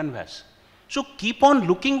bigger canvas. So keep on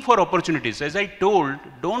looking for opportunities. As I told,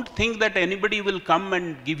 don't think that anybody will come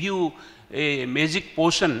and give you a magic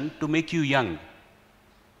potion to make you young.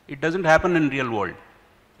 It doesn't happen in real world.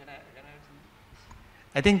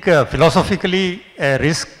 I think philosophically, a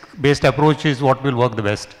risk-based approach is what will work the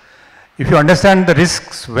best. If you understand the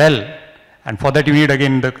risks well, and for that you need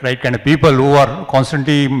again the right kind of people who are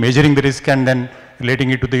constantly measuring the risk and then relating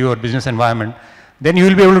it to your business environment, then you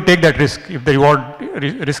will be able to take that risk if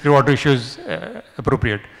the risk-reward ratio is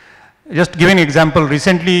appropriate. Just giving an example,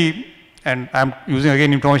 recently, and I'm using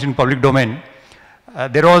again information public domain,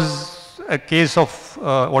 there was a case of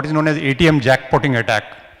what is known as ATM jackpotting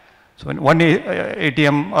attack. So when one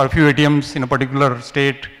ATM or a few ATMs in a particular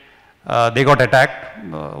state, they got attacked.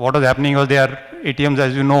 What was happening was their ATMs,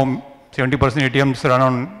 as you know, 70% ATMs run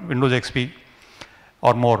on Windows XP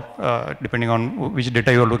or more, depending on which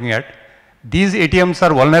data you are looking at. these ATMs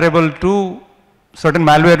are vulnerable to certain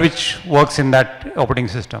malware which works in that operating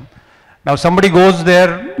system. Now somebody goes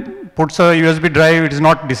there, puts a USB drive, it is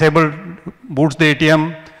not disabled, boots the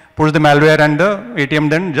ATM, puts the malware, and the ATM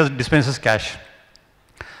then just dispenses cash.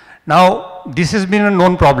 Now this has been a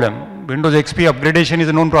known problem. Windows XP upgradation is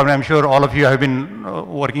a known problem. I'm sure all of you have been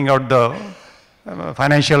working out the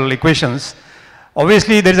financial equations.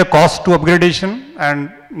 Obviously there is a cost to upgradation,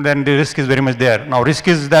 and then the risk is very much there. Now risk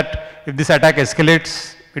is that if this attack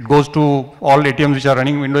escalates, it goes to all ATMs which are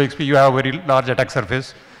running Windows XP, you have a very large attack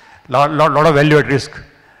surface, lot of value at risk.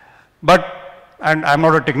 But, and I'm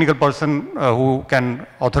not a technical person who can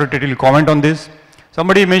authoritatively comment on this.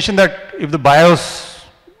 Somebody mentioned that if the BIOS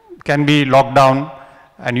can be locked down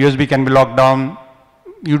and USB can be locked down,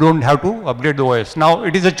 you don't have to upgrade the OS. Now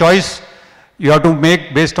it is a choice you have to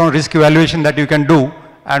make based on risk evaluation that you can do,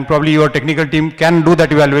 and probably your technical team can do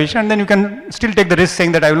that evaluation, and then you can still take the risk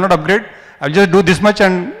saying that I will not upgrade, I'll just do this much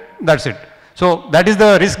and that's it. So that is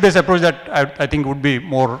the risk-based approach that I think would be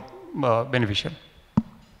more beneficial.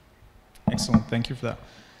 Excellent, thank you for that.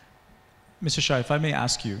 Mr. Shah, if I may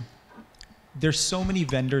ask you, there's so many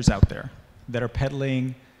vendors out there that are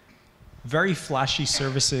peddling very flashy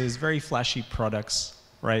services, very flashy products,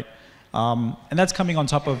 right? And that's coming on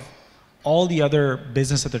top of all the other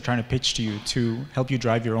business that they're trying to pitch to you to help you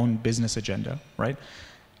drive your own business agenda, right?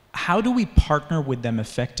 How do we partner with them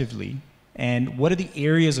effectively? And what are the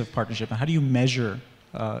areas of partnership? And how do you measure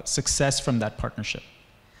success from that partnership?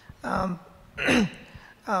 Most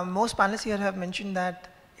panelists here have mentioned that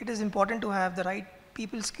it is important to have the right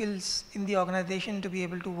people skills in the organization to be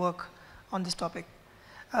able to work on this topic.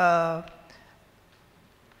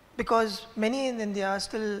 Because many in India are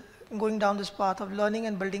still going down this path of learning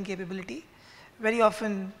and building capability. Very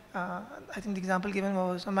often, I think the example given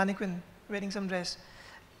was a mannequin wearing some dress.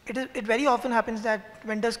 It very often happens that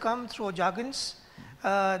vendors come through jargons,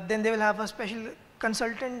 then they will have a special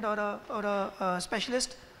consultant or a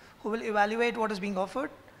specialist who will evaluate what is being offered,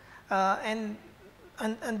 and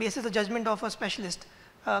basis the judgment of a specialist,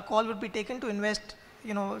 call would be taken to invest,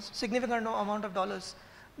 significant amount of dollars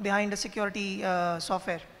behind a security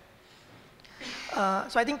software.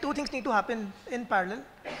 So I think two things need to happen in parallel.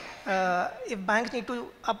 If banks need to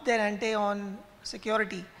up their ante on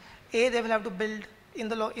security, A, they will have to build in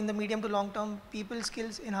the medium to long term people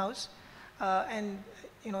skills in-house, and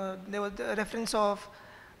there was the reference of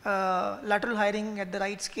lateral hiring at the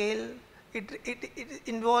right scale. It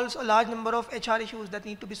involves a large number of HR issues that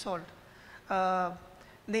need to be solved.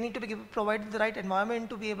 They need to be provided the right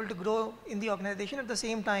environment to be able to grow in the organization, at the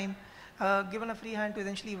same time given a free hand to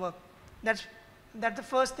essentially work. That's the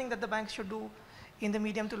first thing that the banks should do in the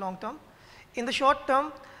medium to long term. In the short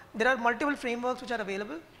term, there are multiple frameworks which are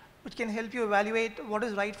available, which can help you evaluate what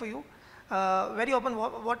is right for you. Very often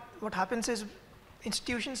what happens is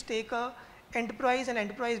institutions take a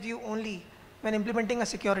enterprise view only when implementing a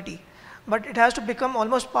security. But it has to become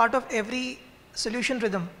almost part of every solution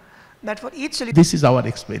rhythm, that for each solution. This is our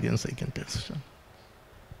experience, I can tell.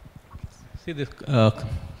 See, this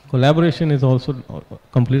collaboration is also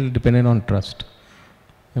completely dependent on trust.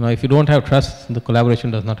 If you don't have trust, the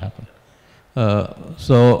collaboration does not happen.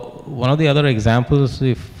 So one of the other examples,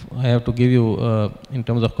 if I have to give you in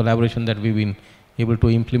terms of collaboration that we've been able to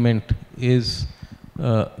implement, is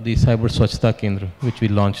the Cyber Swachhta Kendra, which we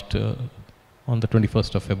launched on the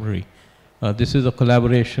 21st of February. This is a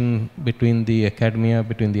collaboration between the academia,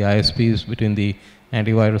 between the ISPs, between the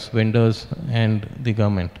antivirus vendors and the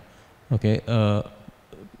government. Okay.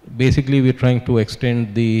 Basically, we're trying to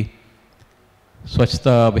extend the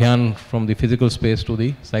Swachhta Abhiyan from the physical space to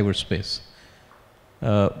the cyberspace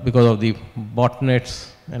because of the botnets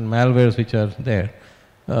and malwares which are there.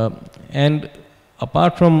 And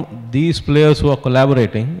apart from these players who are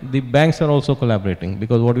collaborating, the banks are also collaborating,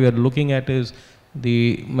 because what we are looking at is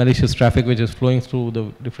the malicious traffic which is flowing through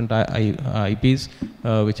the different IPs,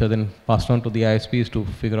 which are then passed on to the ISPs to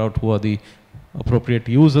figure out who are the appropriate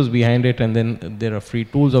users behind it, and then there are free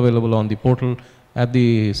tools available on the portal at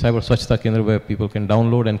the Cyber Swachhta Kendra where people can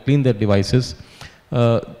download and clean their devices.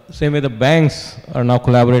 Same way the banks are now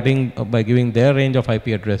collaborating by giving their range of IP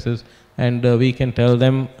addresses, and we can tell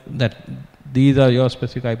them that these are your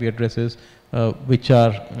specific IP addresses which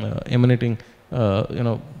are emanating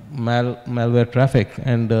malware traffic,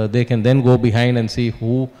 and they can then go behind and see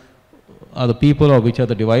who are the people or which are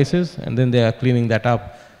the devices, and then they are cleaning that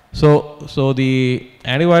up. So the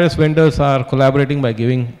antivirus vendors are collaborating by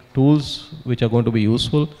giving tools which are going to be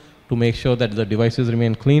useful to make sure that the devices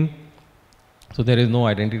remain clean, so there is no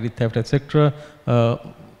identity theft, etc.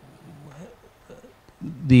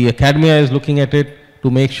 The academia is looking at it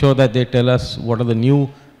to make sure that they tell us what are the new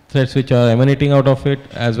threats which are emanating out of it,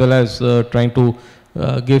 as well as trying to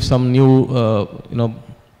give some new,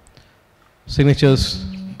 signatures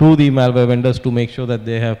to the malware vendors to make sure that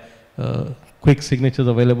they have quick signatures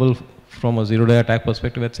available from a zero-day attack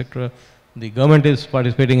perspective, etc. The government is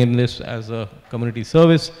participating in this as a community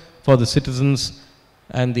service for the citizens,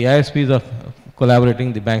 and the ISPs are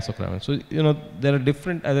collaborating, the banks are collaborating. So, there are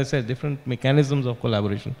different, as I said, different mechanisms of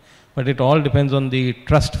collaboration, but it all depends on the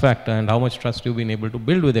trust factor and how much trust you've been able to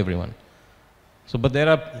build with everyone. So, but there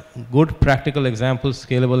are good practical examples,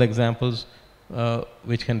 scalable examples,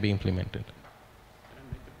 which can be implemented.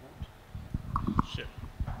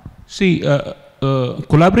 See,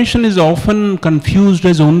 collaboration is often confused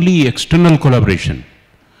as only external collaboration.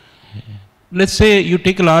 Let's say you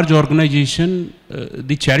take a large organization,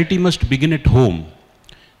 the charity must begin at home.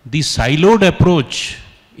 The siloed approach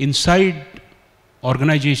inside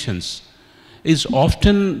organizations is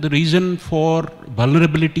often the reason for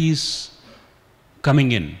vulnerabilities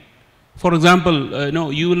coming in. For example,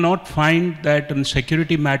 you will not find that in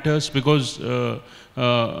security matters, because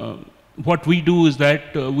what we do is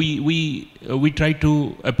that we try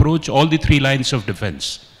to approach all the three lines of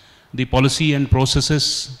defense: the policy and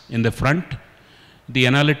processes in the front, the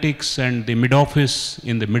analytics and the mid-office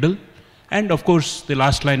in the middle, and of course the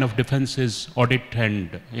last line of defense is audit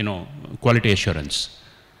and quality assurance.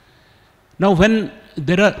 Now, when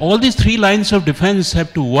there are all these three lines of defense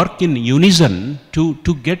have to work in unison to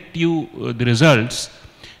get you the results,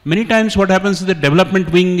 many times what happens is the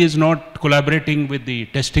development wing is not collaborating with the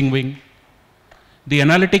testing wing. The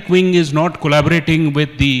analytic wing is not collaborating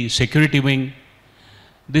with the security wing.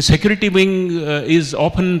 The security wing is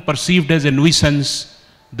often perceived as a nuisance.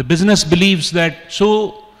 The business believes that.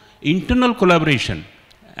 So, internal collaboration.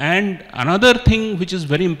 And another thing which is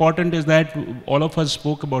very important is that all of us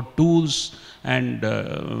spoke about tools and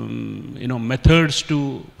methods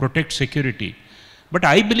to protect security. But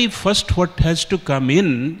I believe first what has to come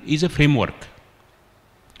in is a framework.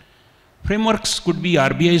 Frameworks could be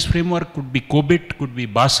RBI's framework, could be COBIT, could be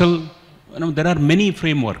Basel. There are many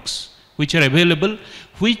frameworks which are available,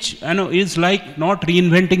 which is like not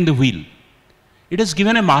reinventing the wheel. It has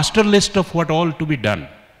given a master list of what all to be done.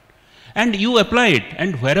 And you apply it,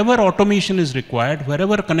 and wherever automation is required,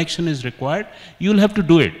 wherever connection is required, you will have to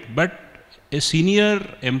do it. But a senior,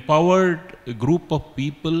 empowered group of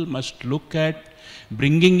people must look at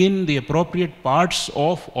bringing in the appropriate parts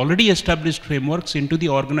of already established frameworks into the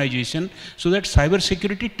organization, so that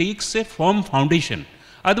cybersecurity takes a firm foundation.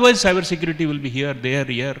 Otherwise, cybersecurity will be here, there,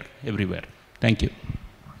 here, everywhere. Thank you.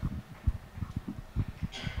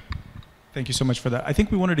 Thank you so much for that. I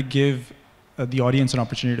think we wanted to give the audience an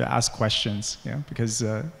opportunity to ask questions, because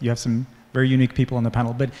you have some very unique people on the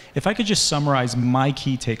panel. But if I could just summarize my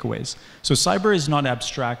key takeaways. So cyber is not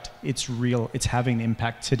abstract, it's real, it's having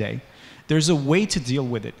impact today. There's a way to deal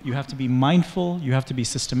with it. You have to be mindful, you have to be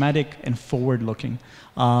systematic and forward-looking.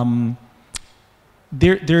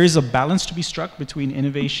 There is a balance to be struck between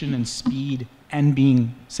innovation and speed and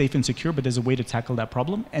being safe and secure, but there's a way to tackle that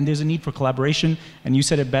problem. And there's a need for collaboration, and you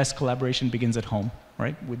said it best, collaboration begins at home,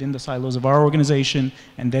 right? Within the silos of our organization,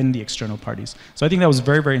 and then the external parties. So I think that was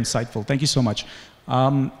very, very insightful. Thank you so much.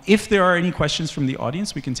 If there are any questions from the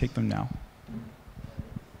audience, we can take them now.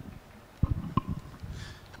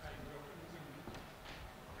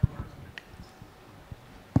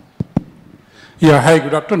 Yeah, hi,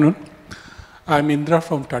 good afternoon. I'm Indra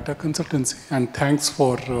from Tata Consultancy, and thanks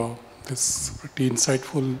for this pretty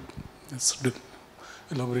insightful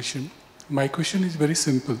elaboration. My question is very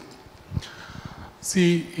simple.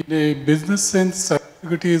 See, in a business sense,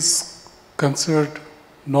 cybersecurity is considered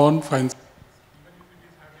non-financial,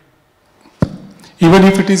 even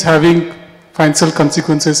if it is having financial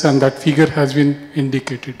consequences, and that figure has been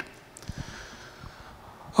indicated.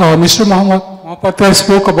 Mr. Mahapatra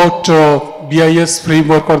spoke about BIS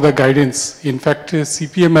framework or the guidance. In fact,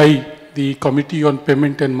 CPMI, the Committee on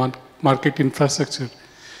Payment and Market Infrastructure,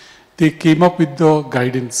 they came up with the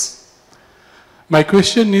guidance. My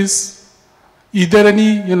question is there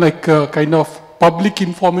any kind of public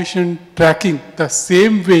information tracking the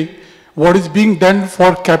same way what is being done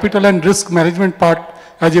for capital and risk management part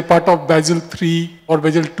as a part of Basel 3 or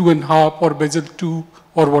Basel 2.5 or Basel 2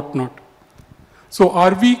 or whatnot? So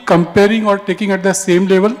are we comparing or taking at the same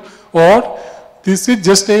level, or this is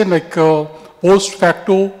just a post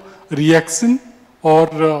facto reaction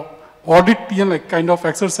or audit kind of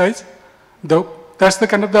exercise? That's the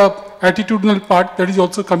kind of the attitudinal part that is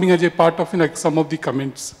also coming as a part of some of the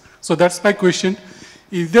comments. So that's my question.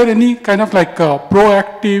 Is there any kind of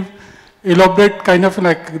proactive, elaborate kind of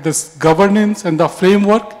this governance and the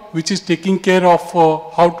framework which is taking care of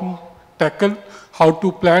how to tackle, how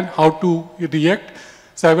to plan, how to react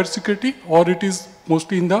cybersecurity, or it is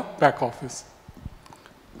mostly in the back office?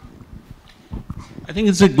 I think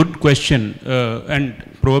it's a good question, and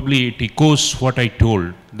probably it echoes what I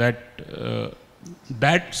told, that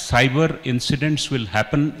that cyber incidents will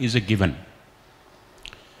happen is a given.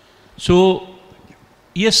 So,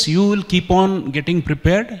 yes, you will keep on getting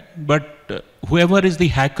prepared, but whoever is the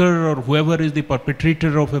hacker or whoever is the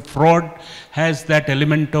perpetrator of a fraud has that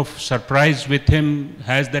element of surprise with him,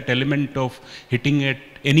 has that element of hitting at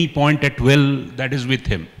any point at will that is with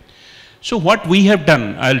him. So what we have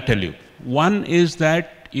done, I'll tell you. One is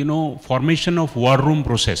that, formation of war room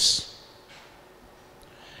process.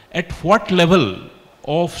 At what level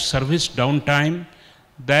of service downtime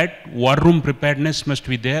that war room preparedness must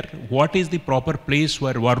be there? What is the proper place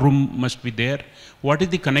where war room must be there? What is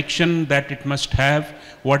the connection that it must have?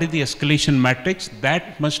 What is the escalation matrix?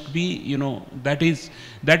 That must be,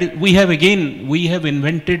 we have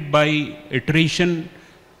invented by iteration.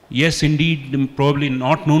 Yes, indeed, probably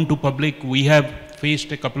not known to public. We have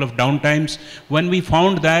faced a couple of downtimes when we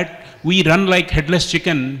found that we run like headless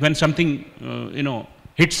chicken when something,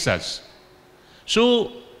 hits us.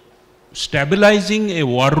 So, stabilizing a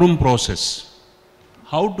war room process,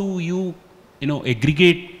 how do you,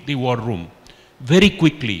 aggregate the war room very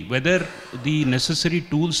quickly, whether the necessary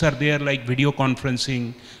tools are there like video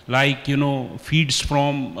conferencing, like, feeds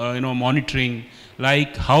from, monitoring,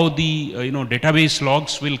 like how the, database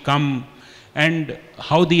logs will come, and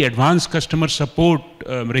how the advanced customer support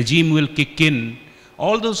regime will kick in.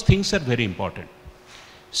 All those things are very important.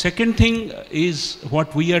 Second thing is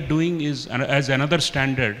what we are doing is, as another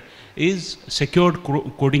standard, is secured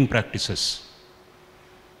coding practices.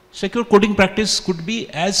 Secure coding practice could be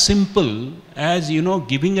as simple as,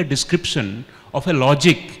 giving a description of a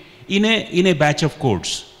logic in a batch of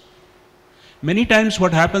codes. Many times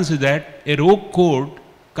what happens is that a rogue code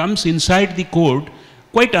comes inside the code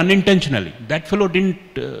quite unintentionally. That fellow didn't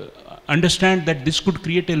understand that this could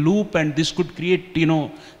create a loop and this could create,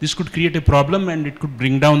 this could create a problem and it could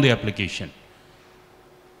bring down the application.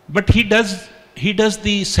 But he does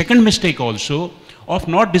the second mistake also of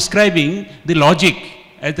not describing the logic,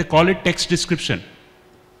 as they call it, text description.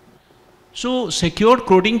 So secured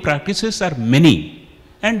coding practices are many,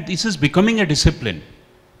 and this is becoming a discipline.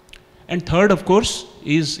 And third, of course,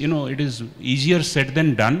 is, it is easier said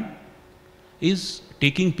than done, is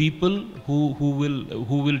taking people who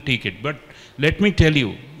will take it. But let me tell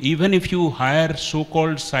you, even if you hire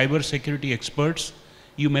so-called cyber security experts,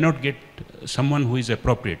 you may not get someone who is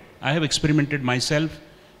appropriate. I have experimented myself,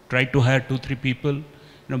 tried to hire 2-3 people,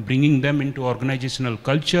 bringing them into organizational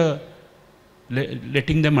culture,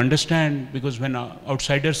 letting them understand, because when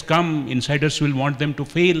outsiders come, insiders will want them to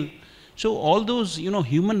fail. So all those,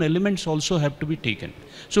 human elements also have to be taken.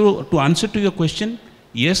 So to answer to your question,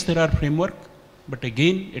 yes, there are framework, but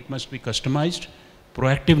again, it must be customized.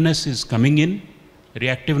 Proactiveness is coming in.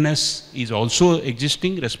 Reactiveness is also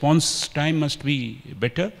existing. Response time must be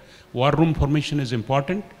better. War room formation is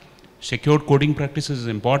important. Secured coding practices is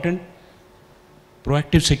important.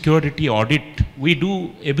 Proactive security audit. We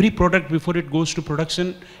do every product before it goes to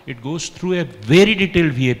production. It goes through a very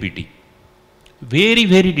detailed VAPT. Very,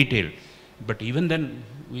 very detailed. But even then,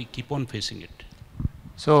 we keep on facing it.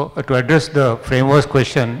 So to address the frameworks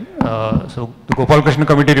question, so the Gopal Krishna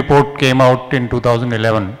Committee report came out in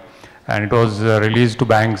 2011 and it was released to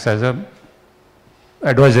banks as a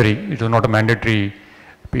advisory. It was not a mandatory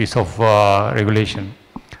piece of regulation.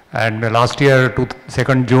 And last year,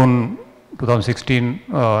 2nd June 2016,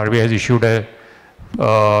 RBI has issued a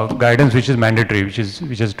guidance which is mandatory, which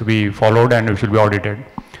is to be followed and which will be audited.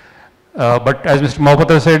 But as Mr.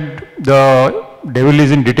 Mohapatra said, the devil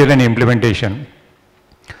is in detail and implementation.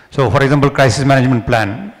 So, for example, crisis management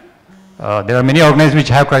plan. There are many organizations which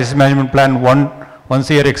have crisis management plan, once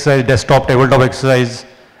a year exercise, desktop, tabletop exercise,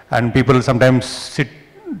 and people sometimes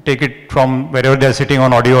take it from wherever they are sitting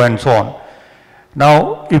on audio and so on.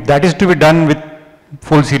 Now, if that is to be done with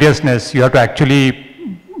full seriousness, you have to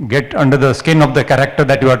actually get under the skin of the character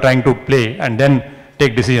that you are trying to play and then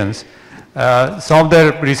take decisions. Some of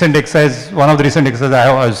the recent exercise, one of the recent exercises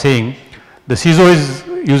I was saying, the CISO is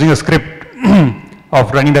using a script of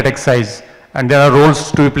running that exercise, and there are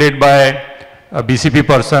roles to be played by a BCP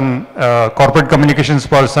person, a corporate communications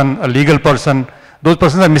person, a legal person. Those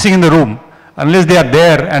persons are missing in the room. Unless they are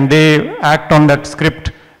there and they act on that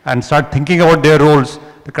script and start thinking about their roles,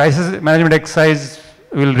 the crisis management exercise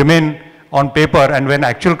will remain on paper, and when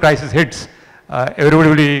actual crisis hits, everybody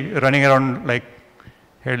will be running around like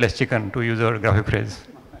headless chicken, to use a graphic phrase.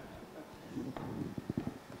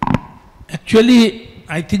 Actually,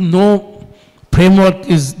 I think no framework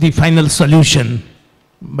is the final solution.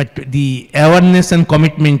 But the awareness and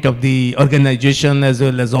commitment of the organization as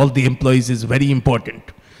well as all the employees is very important.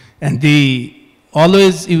 And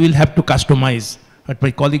always you will have to customize. But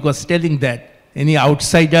my colleague was telling that any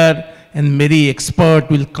outsider and very expert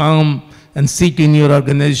will come and sit in your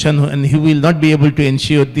organization and he will not be able to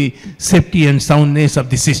ensure the safety and soundness of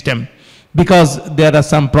the system. Because there are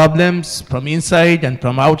some problems from inside and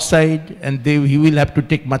from outside, and he will have to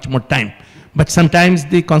take much more time. But sometimes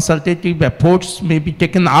the consultative efforts may be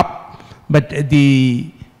taken up, but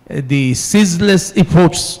the ceaseless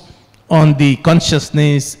efforts on the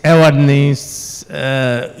consciousness, awareness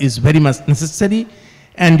is very much necessary,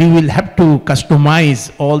 and you will have to customize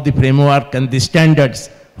all the framework and the standards,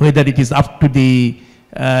 whether it is up to the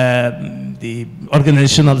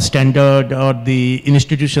organizational standard or the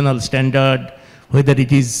institutional standard, whether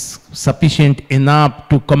it is sufficient enough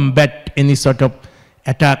to combat any sort of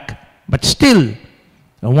attack. But still,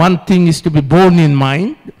 one thing is to be borne in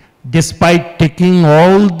mind, despite taking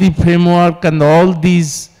all the framework and all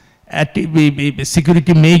these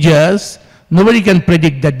security measures, nobody can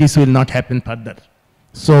predict that this will not happen further.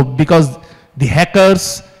 So because the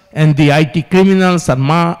hackers and the IT criminals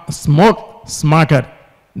are smarter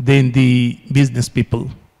than the business people.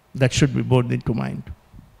 That should be borne into mind.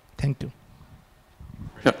 Thank you.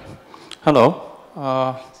 Yeah.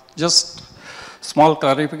 Hello. Just small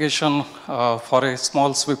clarification for a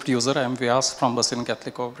small SWIFT user. I am Vyas from Basin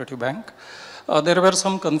Catholic Cooperative Bank. There were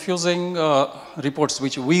some confusing reports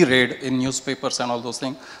which we read in newspapers and all those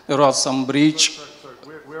things. There was some breach. Sorry,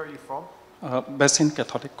 where are you from? Basin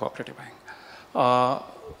Catholic Cooperative Bank.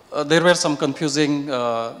 There were some confusing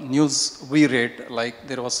news we read, like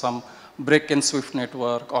there was some break in SWIFT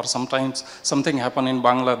network, or sometimes something happened in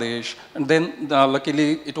Bangladesh. And then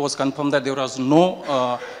luckily it was confirmed that there was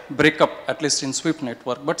no breakup, at least in SWIFT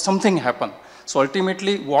network, but something happened. So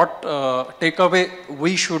ultimately what takeaway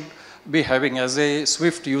we should be having as a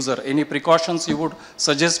SWIFT user? Any precautions you would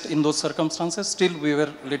suggest in those circumstances? Still we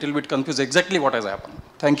were a little bit confused exactly what has happened.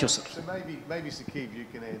 Thank you, sir. So maybe Saqib, you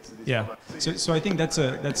can answer this. Yeah, so I think that's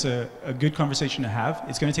a good conversation to have.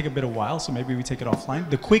 It's going to take a bit of while, so maybe we take it offline.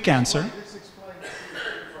 The quick answer.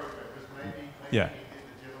 Yeah.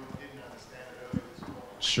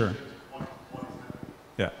 Sure.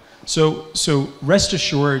 Yeah. So rest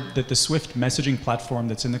assured that the Swift messaging platform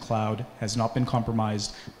that's in the cloud has not been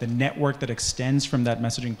compromised. The network that extends from that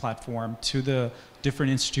messaging platform to the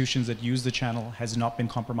different institutions that use the channel has not been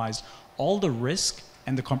compromised. All the risk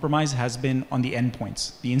and the compromise has been on the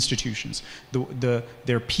endpoints, the institutions,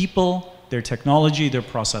 their people, their technology, their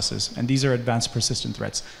processes, and these are advanced persistent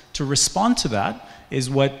threats. To respond to that is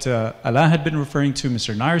what Alain had been referring to,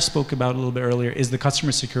 Mr. Nair spoke about a little bit earlier, is the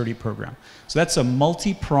customer security program. So that's a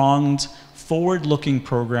multi-pronged, forward-looking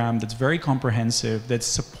program that's very comprehensive, that's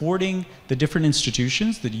supporting the different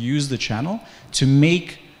institutions that use the channel to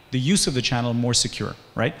make the use of the channel more secure,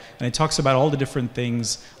 right? And it talks about all the different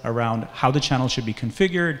things around how the channel should be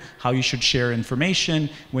configured, how you should share information.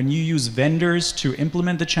 When you use vendors to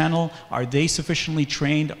implement the channel, are they sufficiently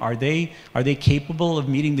trained? Are they capable of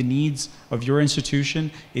meeting the needs of your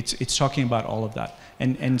institution? It's talking about all of that.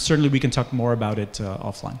 And certainly we can talk more about it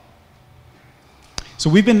offline. So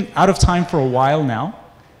we've been out of time for a while now.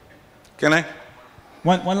 Can I?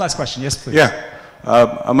 One last question, yes please. Yeah.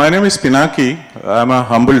 My name is Pinaki. I'm a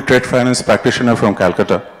humble trade finance practitioner from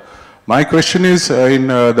Calcutta. My question is, in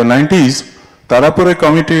the 90s, Tarapore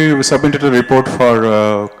committee submitted a report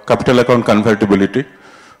for capital account convertibility.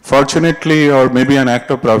 Fortunately, or maybe an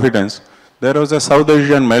act of providence, there was a South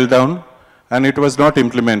Asian meltdown and it was not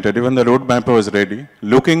implemented. Even the roadmap was ready.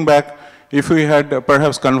 Looking back, if we had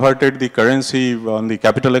perhaps converted the currency on the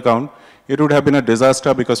capital account, it would have been a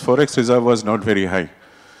disaster because Forex reserve was not very high.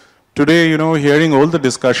 Today, you know, hearing all the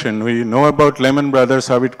discussion, we know about Lehman Brothers,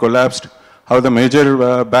 how it collapsed, how the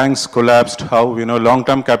major banks collapsed, how, you know,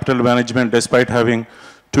 long-term capital management, despite having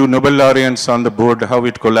 2 Nobel laureates on the board, how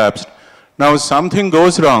it collapsed. Now, something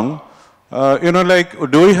goes wrong, you know, like,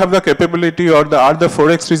 do we have the capability or are the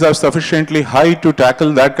Forex reserves sufficiently high to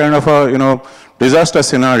tackle that kind of a, you know, disaster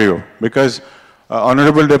scenario? Because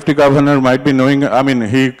Honorable Deputy Governor might be knowing, I mean,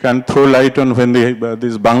 he can throw light on when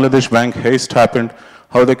this Bangladesh bank haste happened,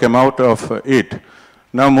 how they came out of it.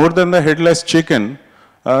 Now, more than the headless chicken,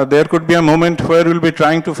 there could be a moment where we'll be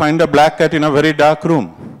trying to find a black cat in a very dark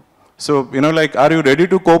room. So, you know, like, are you ready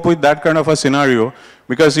to cope with that kind of a scenario?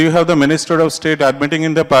 Because you have the Minister of State admitting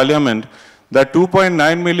in the Parliament that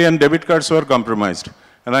 2.9 million debit cards were compromised.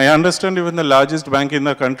 And I understand even the largest bank in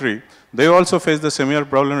the country, they also face the similar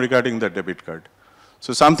problem regarding the debit card.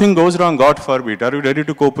 So something goes wrong, God forbid. Are you ready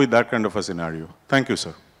to cope with that kind of a scenario? Thank you,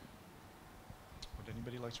 sir.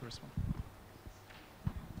 To respond?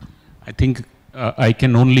 I think I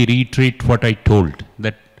can only reiterate what I told,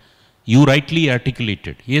 that you rightly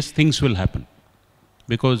articulated. Yes, things will happen.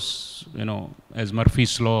 Because, you know, as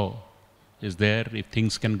Murphy's law is there, if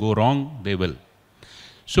things can go wrong, they will.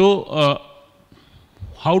 So,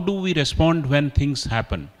 how do we respond when things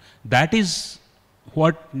happen? That is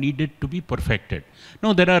what needed to be perfected.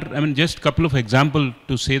 No, there are, I mean, just a couple of examples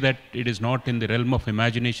to say that it is not in the realm of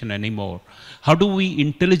imagination anymore. How do we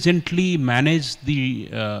intelligently manage the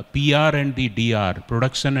PR and the DR,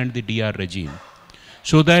 production and the DR regime?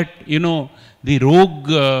 So that, you know, the rogue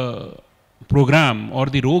program or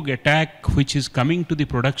the rogue attack which is coming to the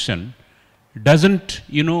production doesn't,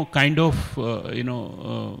 you know, kind of,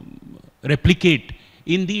 replicate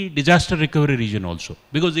in the disaster recovery region also.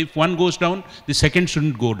 Because if one goes down, the second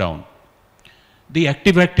shouldn't go down. The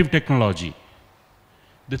active technology.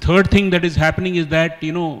 The third thing that is happening is that,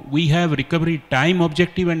 you know, we have recovery time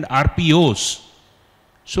objective and RPOs.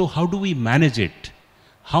 So how do we manage it?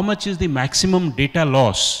 How much is the maximum data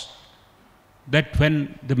loss? That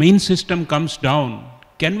when the main system comes down,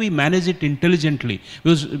 can we manage it intelligently?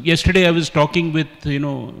 Because yesterday I was talking with, you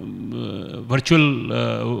know,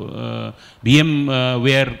 virtual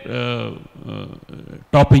VMware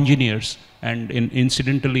top engineers, and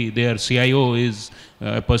incidentally their CIO is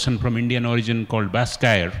a person from Indian origin called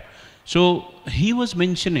Baskire. So he was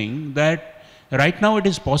mentioning that right now it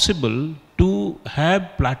is possible to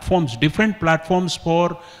have platforms, different platforms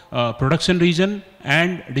for production region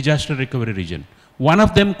and disaster recovery region. One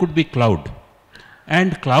of them could be cloud.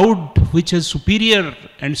 And cloud, which has superior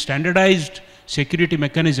and standardized security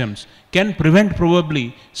mechanisms, can prevent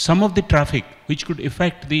probably some of the traffic which could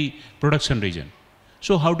affect the production region.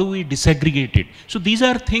 So how do we disaggregate it? So these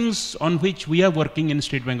are things on which we are working in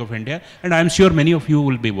State Bank of India, and I am sure many of you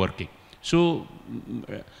will be working. So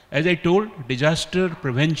as I told, disaster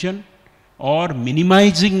prevention or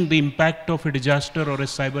minimizing the impact of a disaster or a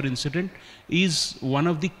cyber incident is one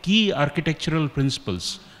of the key architectural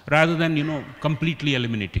principles, rather than, you know, completely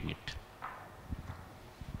eliminating it.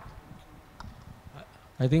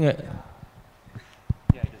 I think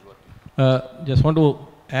just want to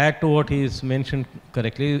add to what he has mentioned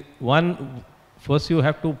correctly. One, first you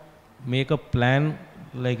have to make a plan,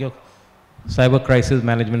 like your cyber crisis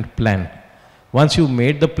management plan. Once you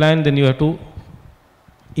made the plan, then you have to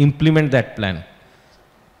implement that plan.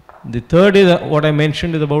 The third is what I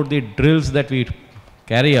mentioned is about the drills that we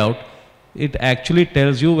carry out. It actually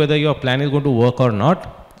tells you whether your plan is going to work or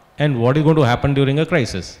not and what is going to happen during a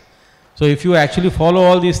crisis. So if you actually follow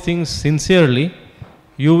all these things sincerely,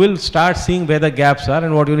 you will start seeing where the gaps are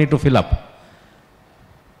and what you need to fill up.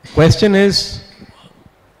 Question is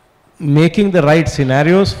making the right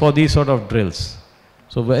scenarios for these sort of drills.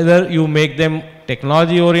 So whether you make them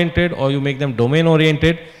technology oriented or you make them domain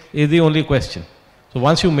oriented is the only question. So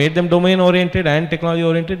once you made them domain oriented and technology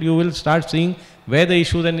oriented, you will start seeing where the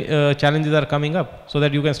issues and challenges are coming up, so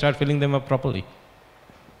that you can start filling them up properly.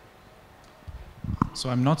 So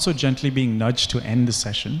I'm not so gently being nudged to end the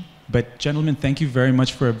session, but gentlemen, thank you very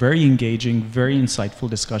much for a very engaging, very insightful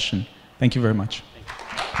discussion. Thank you very much.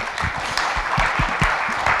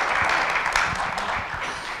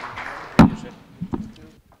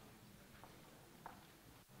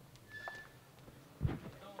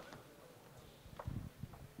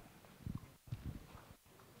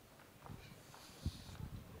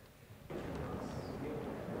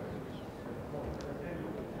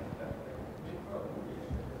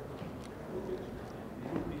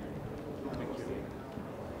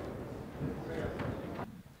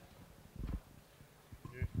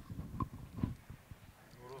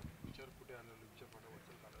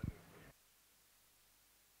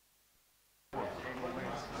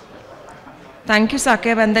 Thank you,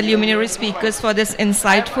 Saqib, and the luminary speakers for this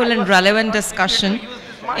insightful and relevant discussion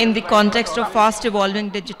in the context of fast evolving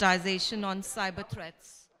digitization on cyber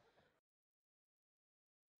threats.